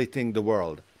are splitting the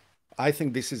world. I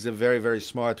think this is a very, very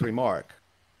smart remark.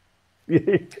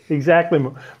 Exactly.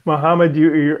 Muhammad,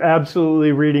 you're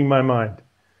absolutely reading my mind.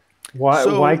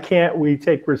 Why can't we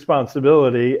take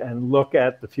responsibility and look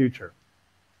at the future?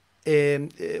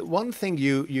 One thing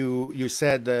you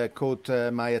said caught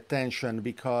my attention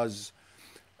because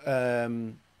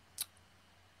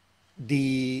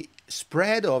the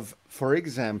spread of, for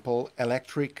example,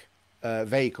 electric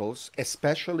vehicles,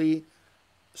 especially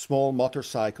small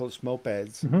motorcycles,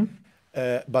 mopeds,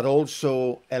 but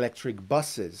also electric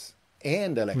buses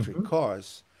and electric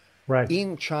cars Right.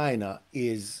 in China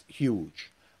is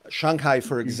huge. Shanghai,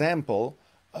 for example,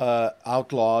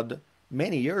 outlawed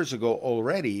many years ago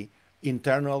already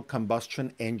internal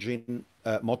combustion engine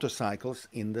motorcycles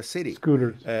in the city.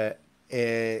 Scooters. The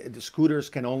scooters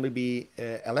can only be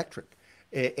electric.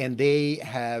 And they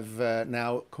have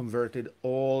now converted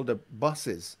all the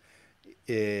buses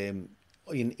in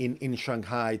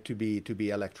Shanghai to be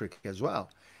electric as well.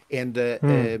 And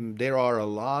there are a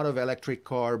lot of electric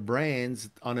car brands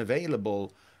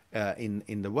unavailable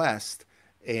in the West,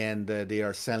 and they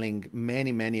are selling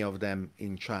many of them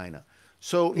in China.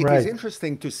 So it is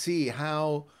interesting to see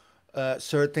how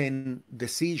certain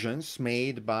decisions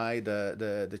made by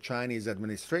the Chinese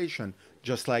administration,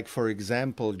 just like, for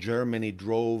example, Germany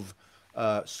drove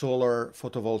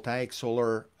photovoltaic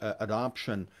solar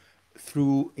adoption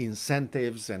through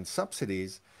incentives and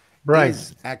subsidies,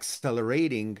 is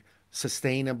accelerating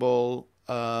sustainable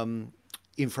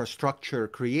infrastructure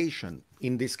creation,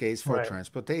 in this case for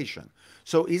transportation.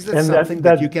 So is that something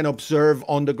that you can observe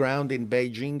on the ground in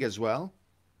Beijing as well?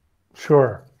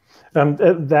 Sure.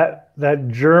 That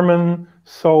German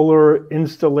solar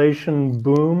installation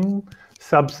boom,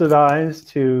 subsidized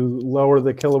to lower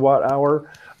the kilowatt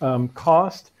hour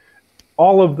cost.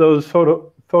 All of those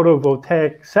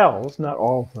photovoltaic cells, not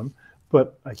all of them,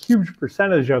 but a huge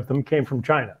percentage of them came from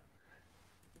China.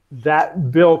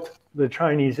 That built the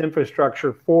Chinese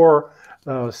infrastructure for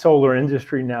solar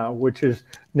industry now, which is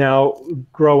now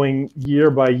growing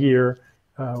year by year.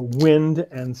 Wind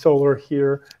and solar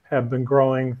here have been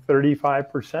growing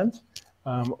 35%,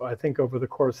 I think, over the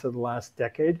course of the last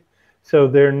decade. So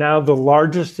they're now the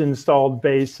largest installed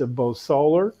base of both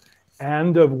solar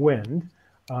and of wind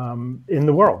in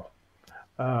the world.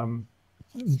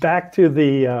 Back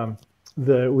to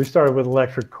we started with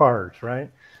electric cars, right?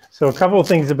 So a couple of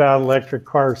things about electric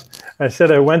cars. I said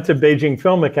I went to Beijing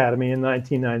Film Academy in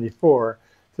 1994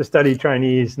 to study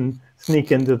Chinese and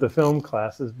sneak into the film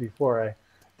classes before I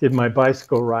did my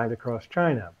bicycle ride across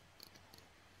China.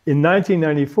 In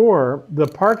 1994, the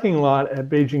parking lot at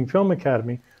Beijing Film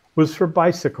Academy was for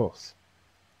bicycles.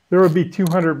 There would be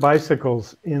 200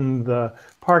 bicycles in the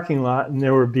parking lot, and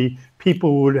there would be people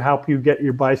who would help you get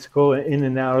your bicycle in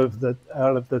and out of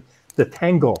the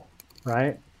tangle,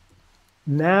 right?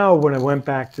 Now, when I went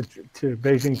back to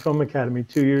Beijing Film Academy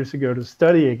 2 years ago to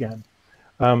study again,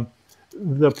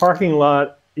 the parking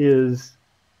lot is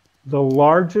the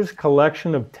largest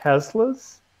collection of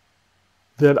Teslas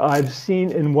that I've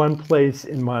seen in one place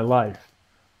in my life.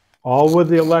 All with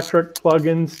the electric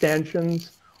plug-in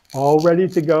stanchions, all ready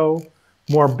to go.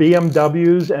 More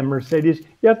BMWs and Mercedes.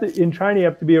 In China, you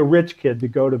have to be a rich kid to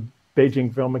go to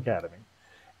Beijing Film Academy.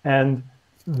 And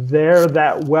there,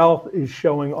 that wealth is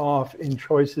showing off in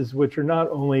choices which are not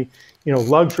only,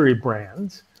 luxury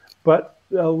brands, but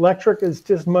electric is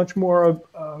just much more of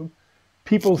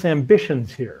people's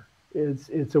ambitions here.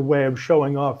 It's a way of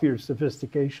showing off your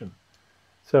sophistication.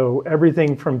 So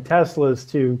everything from Teslas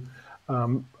to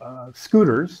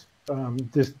scooters,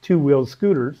 just two-wheel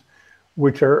scooters,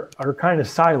 which are kind of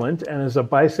silent, and as a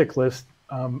bicyclist,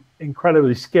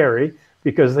 incredibly scary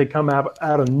because they come out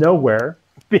of nowhere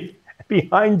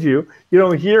behind you. You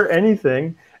don't hear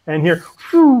anything, and here,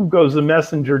 whoo, goes the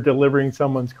messenger delivering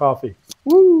someone's coffee.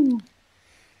 Woo!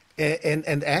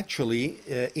 And actually,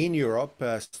 in Europe,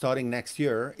 starting next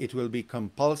year, it will be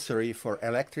compulsory for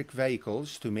electric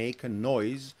vehicles to make a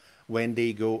noise when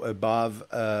they go above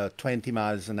 20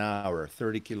 miles an hour,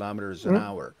 30 kilometers an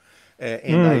hour.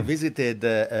 And I visited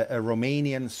a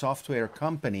Romanian software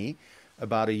company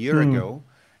about a year ago,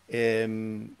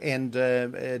 and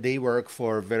they work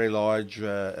for very large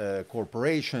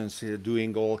corporations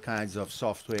doing all kinds of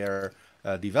software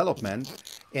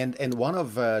development. And one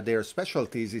of their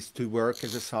specialties is to work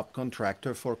as a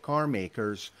subcontractor for car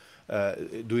makers,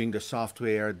 doing the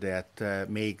software that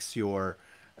makes your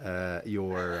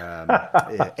airbag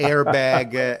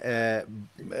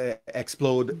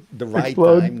explode the right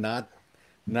time, not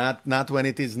when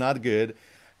it is not good.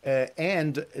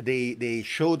 And they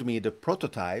showed me the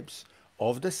prototypes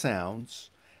of the sounds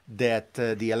that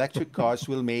the electric cars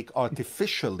will make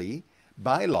artificially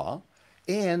by law,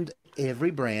 and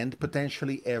every brand,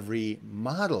 potentially every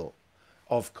model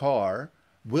of car,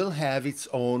 will have its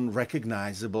own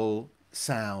recognizable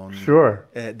sound. Sure.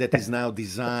 That is now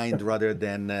designed rather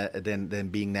than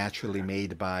being naturally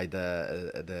made by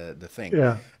the thing.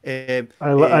 Yeah.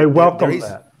 I welcome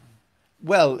that.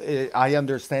 Well, I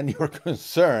understand your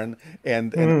concern,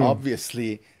 and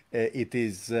obviously it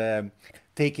is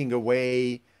taking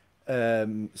away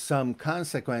some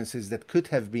consequences that could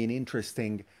have been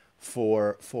interesting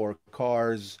for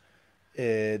cars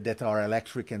that are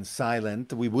electric and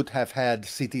silent. We would have had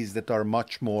cities that are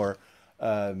much more,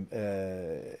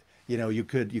 you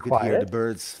could hear the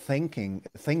birds singing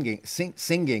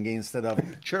instead of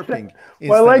chirping.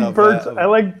 Well, I like birds. I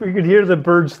like you could hear the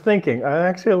birds thinking. I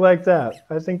actually like that.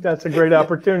 I think that's a great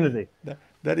opportunity.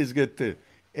 That is good too.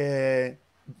 And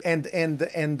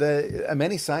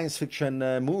many science fiction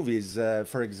movies,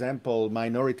 for example,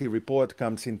 Minority Report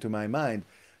comes into my mind,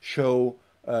 show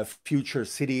future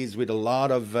cities with a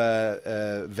lot of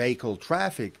vehicle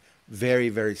traffic, very,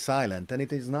 very silent. And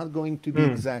it is not going to be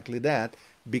exactly that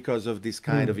because of this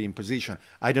kind of imposition.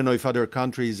 I don't know if other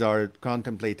countries are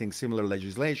contemplating similar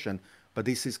legislation, but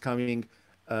this is coming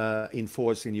in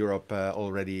force in Europe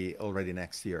already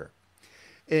next year.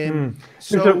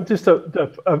 So just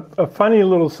a funny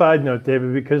little side note,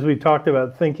 David, because we talked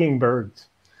about thinking birds.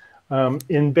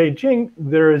 In Beijing,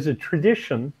 there is a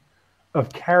tradition of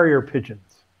carrier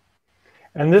pigeons.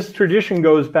 And this tradition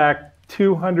goes back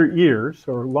 200 years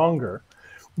or longer,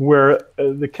 where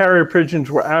the carrier pigeons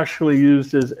were actually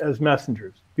used as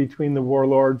messengers between the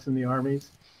warlords and the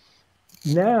armies.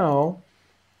 now,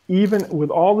 even with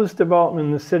all this development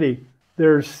in the city,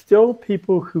 there's still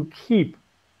people who keep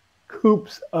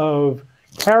coops of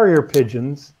carrier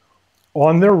pigeons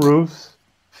on their roofs,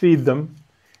 feed them,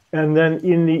 and then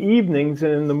in the evenings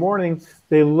and in the morning,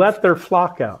 they let their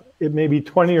flock out. It may be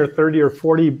 20 or 30 or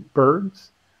 40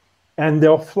 birds, and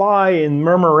they'll fly in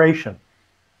murmuration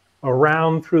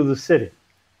around through the city,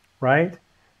 right?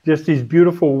 Just these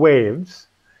beautiful waves,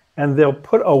 and they'll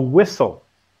put a whistle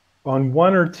on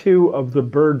one or two of the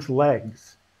bird's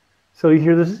legs. So you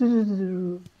hear this,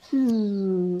 and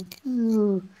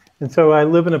so I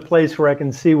live in a place where I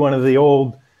can see one of the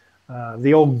old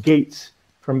gates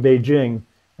from Beijing.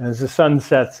 And as the sun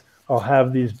sets, I'll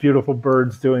have these beautiful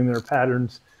birds doing their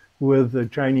patterns with the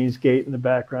Chinese gate in the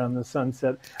background, the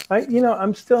sunset.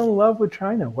 I'm still in love with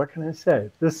China. What can I say?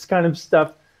 This kind of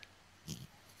stuff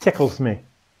tickles me,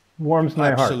 warms my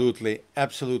heart. Absolutely,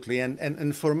 absolutely.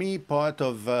 And for me, part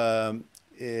of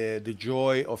the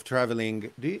joy of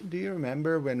traveling, do you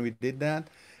remember when we did that?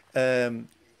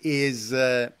 Is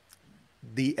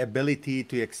the ability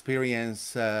to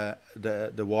experience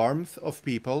the warmth of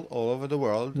people all over the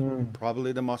world,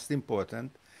 probably the most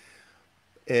important.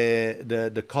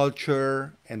 The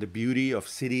culture and the beauty of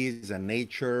cities and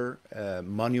nature,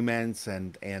 monuments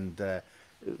and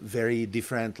very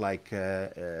different like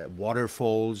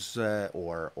waterfalls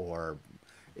or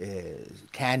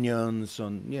canyons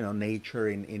on nature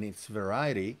in its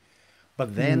variety.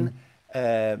 But then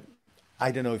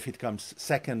I don't know if it comes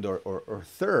second or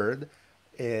third.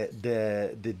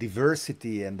 The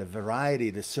diversity and the variety,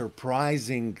 the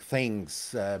surprising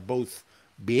things, both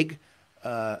big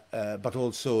but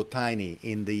also tiny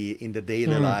in the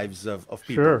daily lives of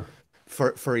people.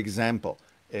 Sure. For example,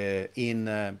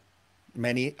 in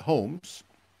many homes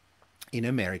in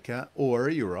America or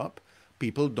Europe,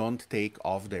 people don't take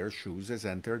off their shoes as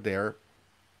enter their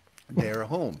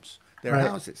homes, their Right.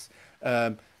 houses.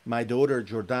 My daughter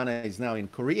Jordana is now in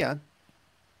Korea,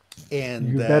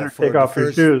 and You better take off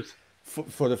your shoes.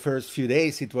 for the first few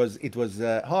days it was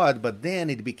hard, but then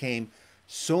it became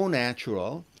so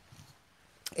natural,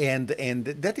 and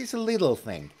that is a little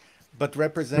thing, but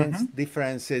represents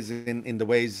differences in the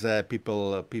ways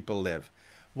people live.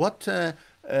 What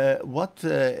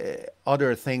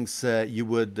other things you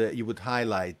would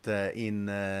highlight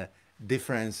in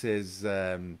differences,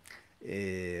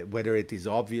 whether it is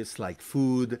obvious like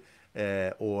food,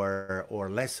 or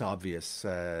less obvious,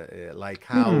 like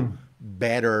how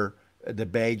better the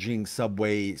Beijing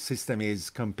subway system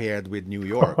is compared with New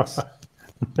York's?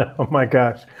 Oh my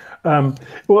gosh.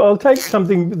 Well, I'll take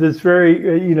something that's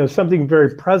something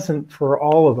very present for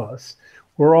all of us.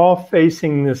 We're all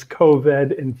facing this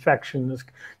COVID infection, this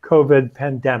COVID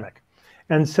pandemic.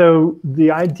 And so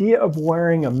the idea of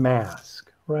wearing a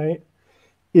mask, right,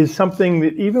 is something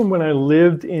that even when I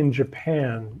lived in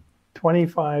Japan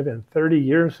 25 and 30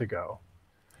 years ago,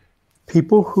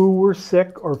 people who were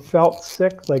sick or felt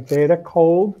sick, like they had a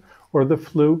cold or the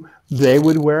flu, they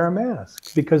would wear a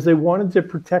mask because they wanted to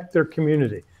protect their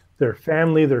community, their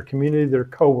family, their community, their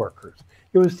coworkers.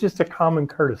 It was just a common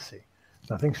courtesy.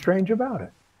 Nothing strange about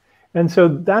it. And so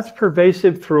that's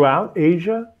pervasive throughout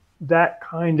Asia, that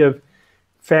kind of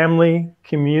family,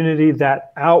 community,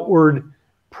 that outward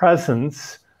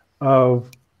presence of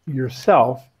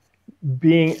yourself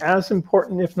being as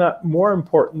important, if not more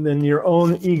important, than your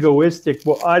own egoistic,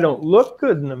 well, I don't look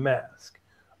good in a mask.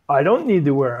 I don't need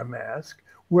to wear a mask.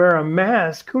 Wear a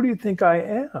mask? Who do you think I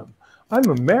am? I'm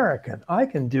American. I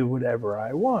can do whatever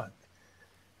I want.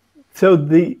 So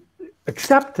the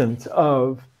acceptance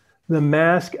of the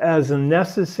mask as a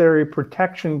necessary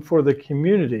protection for the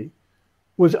community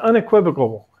was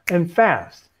unequivocal and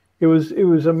fast. It was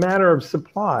a matter of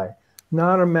supply,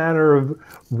 not a matter of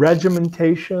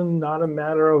regimentation, not a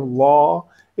matter of law.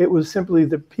 It was simply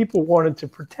that people wanted to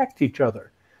protect each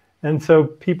other. And so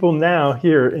people now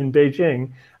here in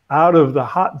Beijing, out of the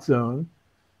hot zone,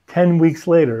 10 weeks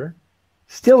later,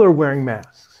 still are wearing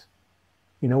masks.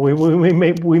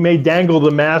 We may dangle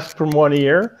the mask from one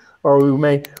ear, or we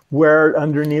may wear it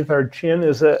underneath our chin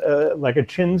as like a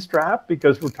chin strap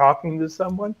because we're talking to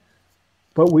someone,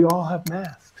 but we all have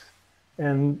masks.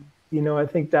 And I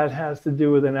think that has to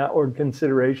do with an outward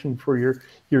consideration for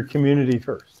your community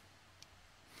first.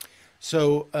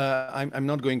 So I'm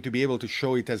not going to be able to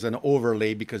show it as an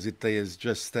overlay because it is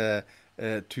just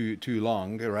too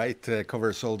long, right?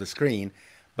 Covers all the screen.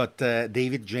 But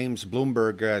David James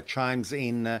Bloomberg chimes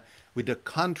in with a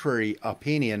contrary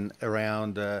opinion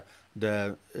around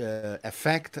the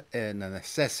effect and the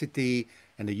necessity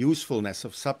and the usefulness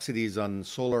of subsidies on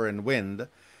solar and wind.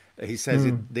 He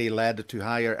says they led to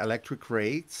higher electric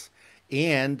rates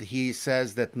And he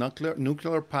says that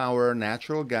nuclear power,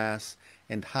 natural gas,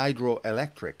 and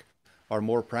hydroelectric are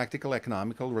more practical,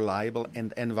 economical, reliable,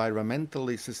 and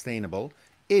environmentally sustainable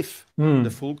if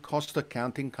the full cost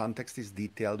accounting context is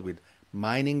detailed with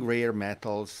mining rare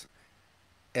metals,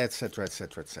 etc.,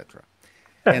 etc., etc.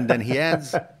 And then he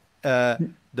adds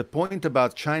the point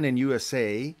about China and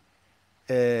USA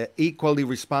equally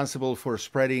responsible for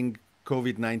spreading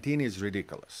COVID-19 is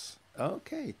ridiculous.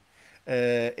 Okay.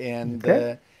 And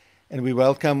we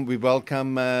welcome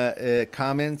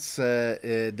comments.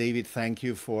 David, thank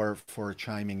you for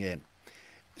chiming in.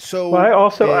 So well, I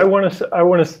just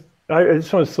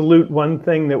want to salute one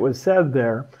thing that was said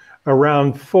there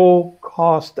around full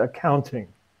cost accounting,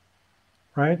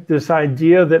 right? This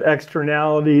idea that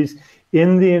externalities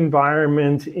in the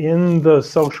environment, in the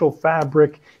social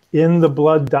fabric, in the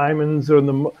blood diamonds or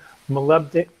the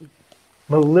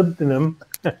molybdenum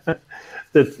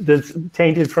that's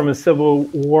tainted from a civil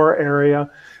war area,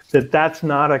 that's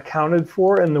not accounted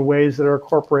for in the ways that our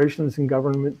corporations and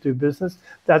government do business.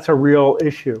 That's a real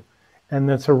issue. And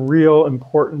that's a real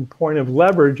important point of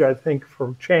leverage, I think,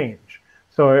 for change.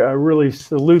 So I really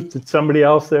salute that somebody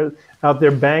else out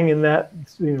there banging that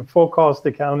full cost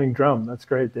accounting drum. That's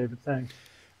great, David. Thanks.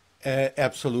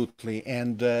 Absolutely.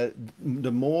 And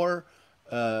the more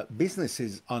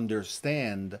businesses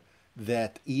understand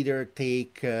that either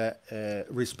take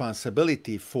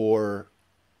responsibility for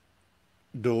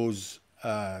those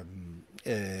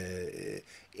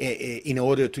in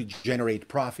order to generate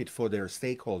profit for their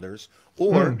stakeholders,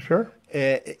 or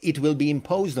it will be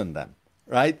imposed on them,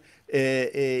 right?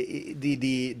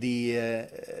 The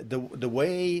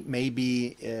way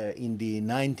maybe in the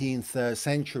 19th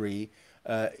century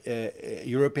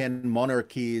European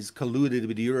monarchies colluded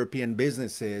with European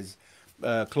businesses,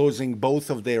 closing both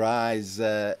of their eyes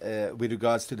with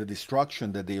regards to the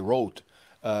destruction that they wrought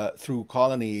through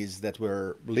colonies that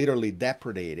were literally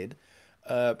depredated,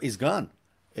 is gone.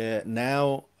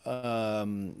 Now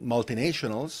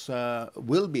multinationals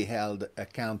will be held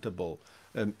accountable.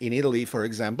 In Italy, for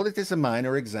example, it is a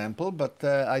minor example, but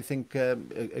I think a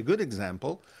good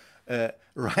example.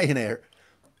 Ryanair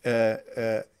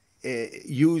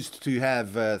used to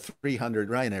have 300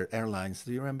 Ryanair Airlines.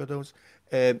 Do you remember those?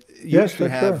 Used to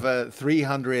have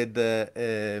 300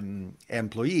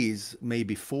 employees,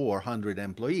 maybe 400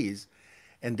 employees,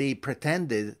 and they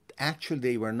pretended actually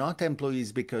they were not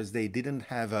employees because they didn't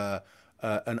have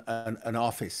an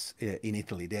office in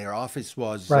Italy. Their office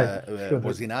was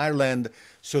was in Ireland.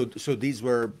 So these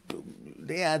were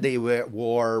they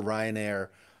wore Ryanair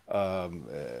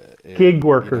gig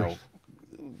workers,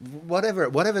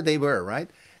 whatever they were, right?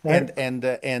 And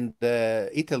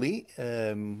Italy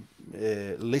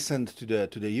listened to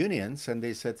the unions, and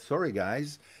they said, sorry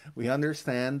guys, we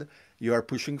understand you are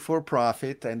pushing for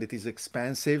profit and it is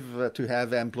expensive to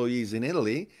have employees in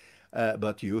Italy,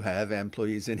 but you have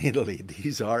employees in Italy.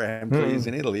 These are employees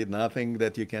in Italy, nothing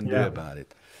that you can do about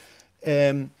it.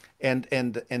 And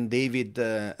David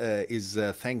is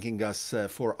thanking us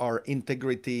for our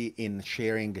integrity in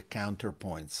sharing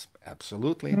counterpoints.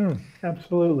 Absolutely.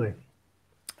 Absolutely.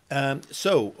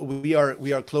 So we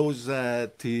are close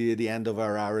to the end of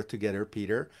our hour together,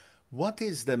 Peter. What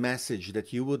is the message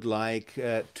that you would like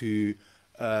to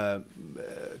give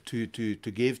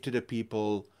to the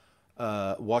people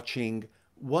watching?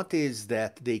 What is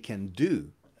that they can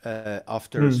do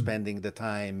after spending the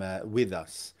time with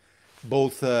us,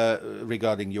 both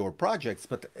regarding your projects,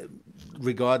 but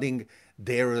regarding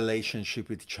their relationship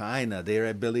with China, their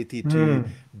ability to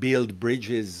build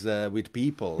bridges with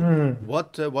people?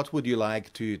 What would you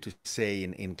like to say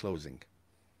in closing?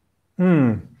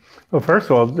 Well, first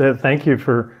of all, thank you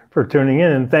for tuning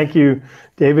in, and thank you,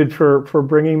 David, for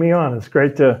bringing me on. It's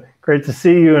great to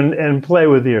see you and play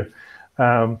with you.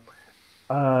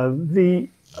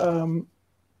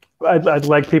 I'd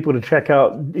like people to check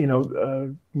out,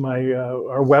 our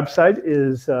website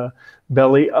is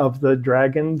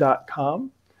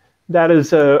bellyofthedragon.com. That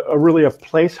is really a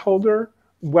placeholder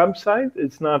website.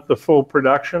 It's not the full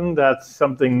production. That's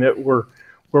something that we're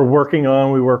working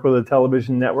on. We work with a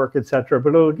television network, et cetera, but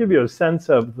it'll give you a sense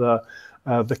of the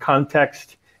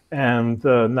context and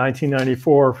the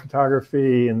 1994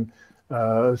 photography and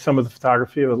some of the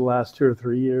photography over the last 2 or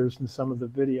 3 years and some of the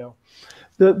video.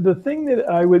 The thing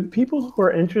that people who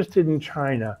are interested in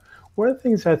China, one of the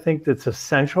things I think that's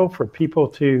essential for people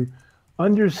to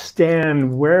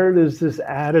understand, where does this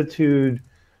attitude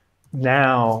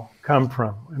now come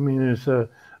from? I mean,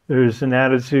 there's an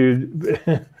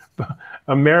attitude,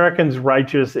 Americans'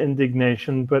 righteous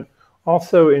indignation, but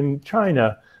also in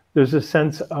China, there's a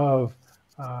sense of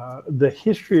the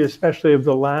history, especially of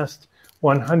the last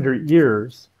 100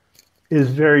 years is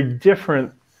very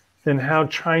different than how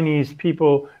Chinese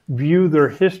people view their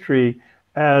history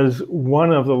as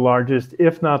one of the largest,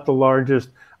 if not the largest,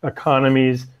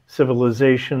 economies,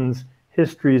 civilizations,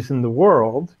 histories in the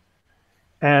world.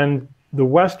 And the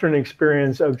Western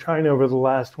experience of China over the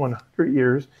last 100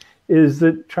 years is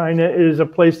that China is a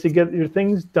place to get your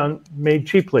things done, made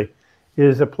cheaply,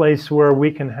 is a place where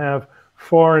we can have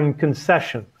foreign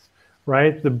concessions,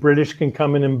 right? The British can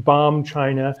come in and bomb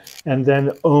China and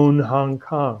then own Hong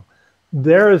Kong.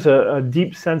 There is a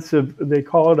deep sense of, they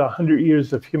call it 100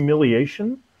 years of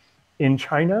humiliation in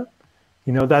China.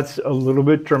 You know, that's a little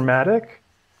bit dramatic,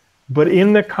 but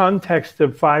in the context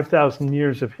of 5,000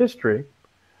 years of history,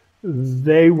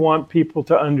 they want people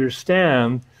to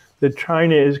understand that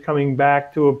China is coming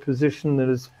back to a position that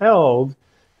is held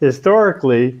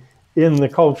historically in the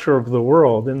culture of the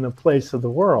world, in the place of the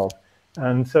world.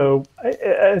 And so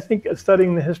I think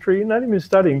studying the history, not even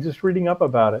studying, just reading up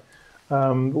about it,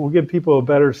 will give people a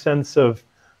better sense of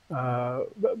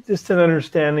just an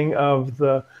understanding of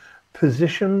the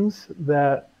positions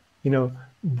that, you know,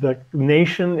 the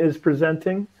nation is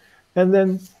presenting. And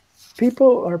then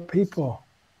people are people,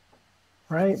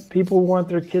 right? People want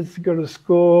their kids to go to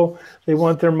school. They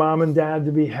want their mom and dad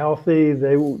to be healthy.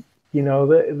 They want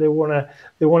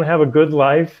to have a good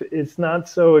life. It's not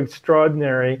so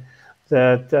extraordinary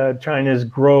that China's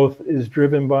growth is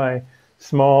driven by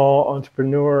small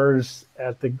entrepreneurs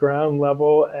at the ground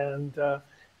level. And,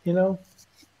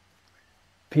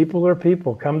 people are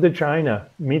people. Come to China,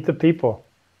 meet the people,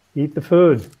 eat the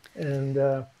food, and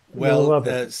you'll love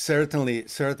it.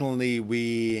 Certainly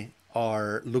we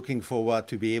are looking forward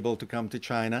to be able to come to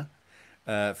China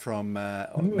from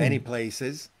many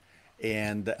places.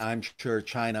 And I'm sure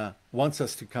China wants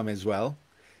us to come as well.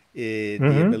 The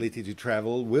ability to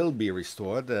travel will be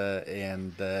restored,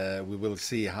 and we will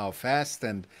see how fast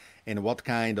and what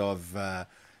kind of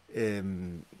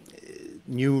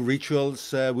new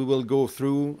rituals we will go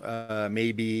through.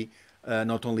 Maybe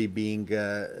not only being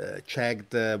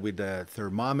checked with a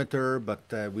thermometer, but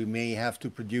we may have to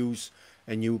produce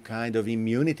a new kind of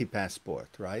immunity passport,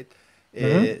 right?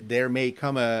 There may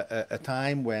come a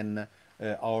time when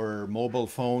our mobile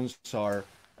phones are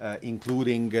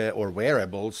including, or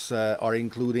wearables are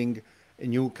including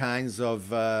new kinds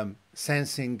of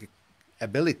sensing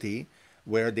ability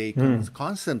where they can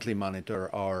constantly monitor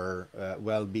our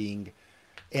well-being.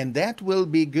 And that will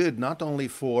be good not only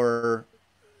for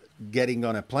getting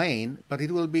on a plane, but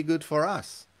it will be good for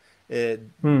us.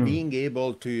 Being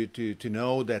able to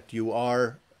know that you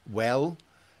are well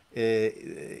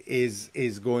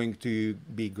is going to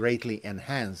be greatly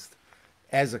enhanced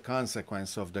as a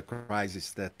consequence of the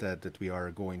crisis that we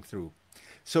are going through.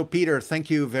 So, Peter, thank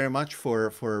you very much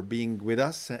for being with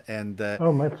us, and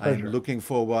my pleasure. I'm looking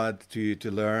forward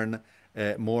to learn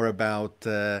more about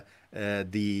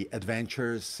the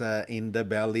adventures in the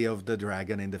belly of the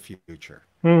dragon in the future.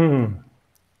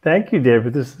 Thank you,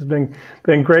 David. This has been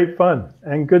great fun,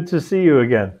 and good to see you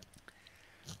again.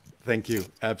 Thank you.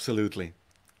 Absolutely.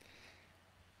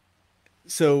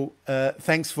 So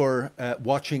thanks for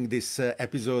watching this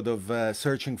episode of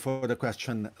Searching for the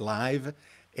Question Live,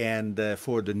 and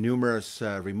for the numerous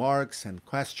remarks and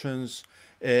questions.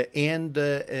 And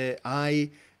I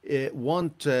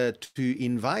want to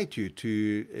invite you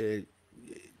to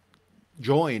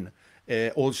join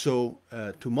also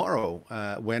tomorrow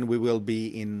when we will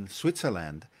be in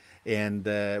Switzerland, and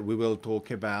we will talk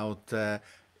about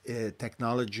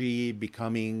technology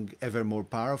becoming ever more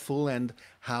powerful, and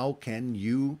how can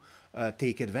you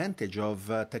take advantage of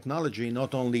technology,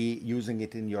 not only using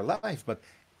it in your life, but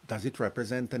does it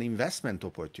represent an investment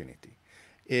opportunity?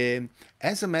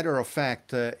 As a matter of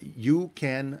fact, you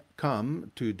can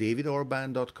come to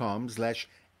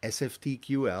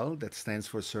davidorban.com/SFTQL, that stands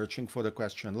for Searching for the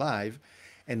Question Live,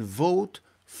 and vote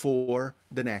for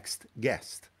the next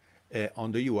guest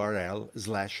on the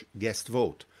URL/guest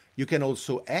vote. You can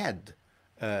also add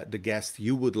the guest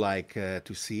you would like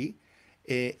to see,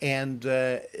 and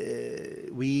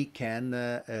we can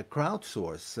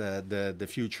crowdsource the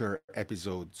future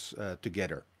episodes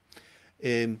together.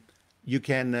 You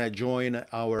can join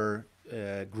our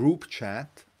group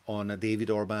chat on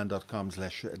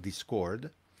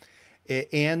davidorban.com/discord.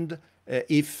 And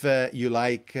if you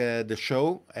like the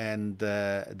show and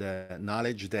the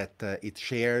knowledge that it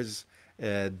shares,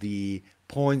 the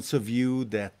points of view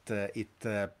that it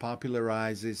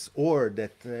popularizes, or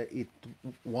that it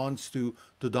wants to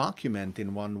document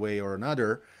in one way or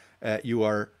another, you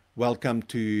are welcome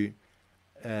to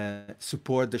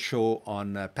support the show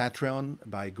on Patreon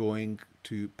by going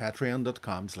to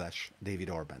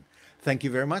patreon.com/davidorban. Thank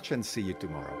you very much, and see you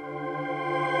tomorrow.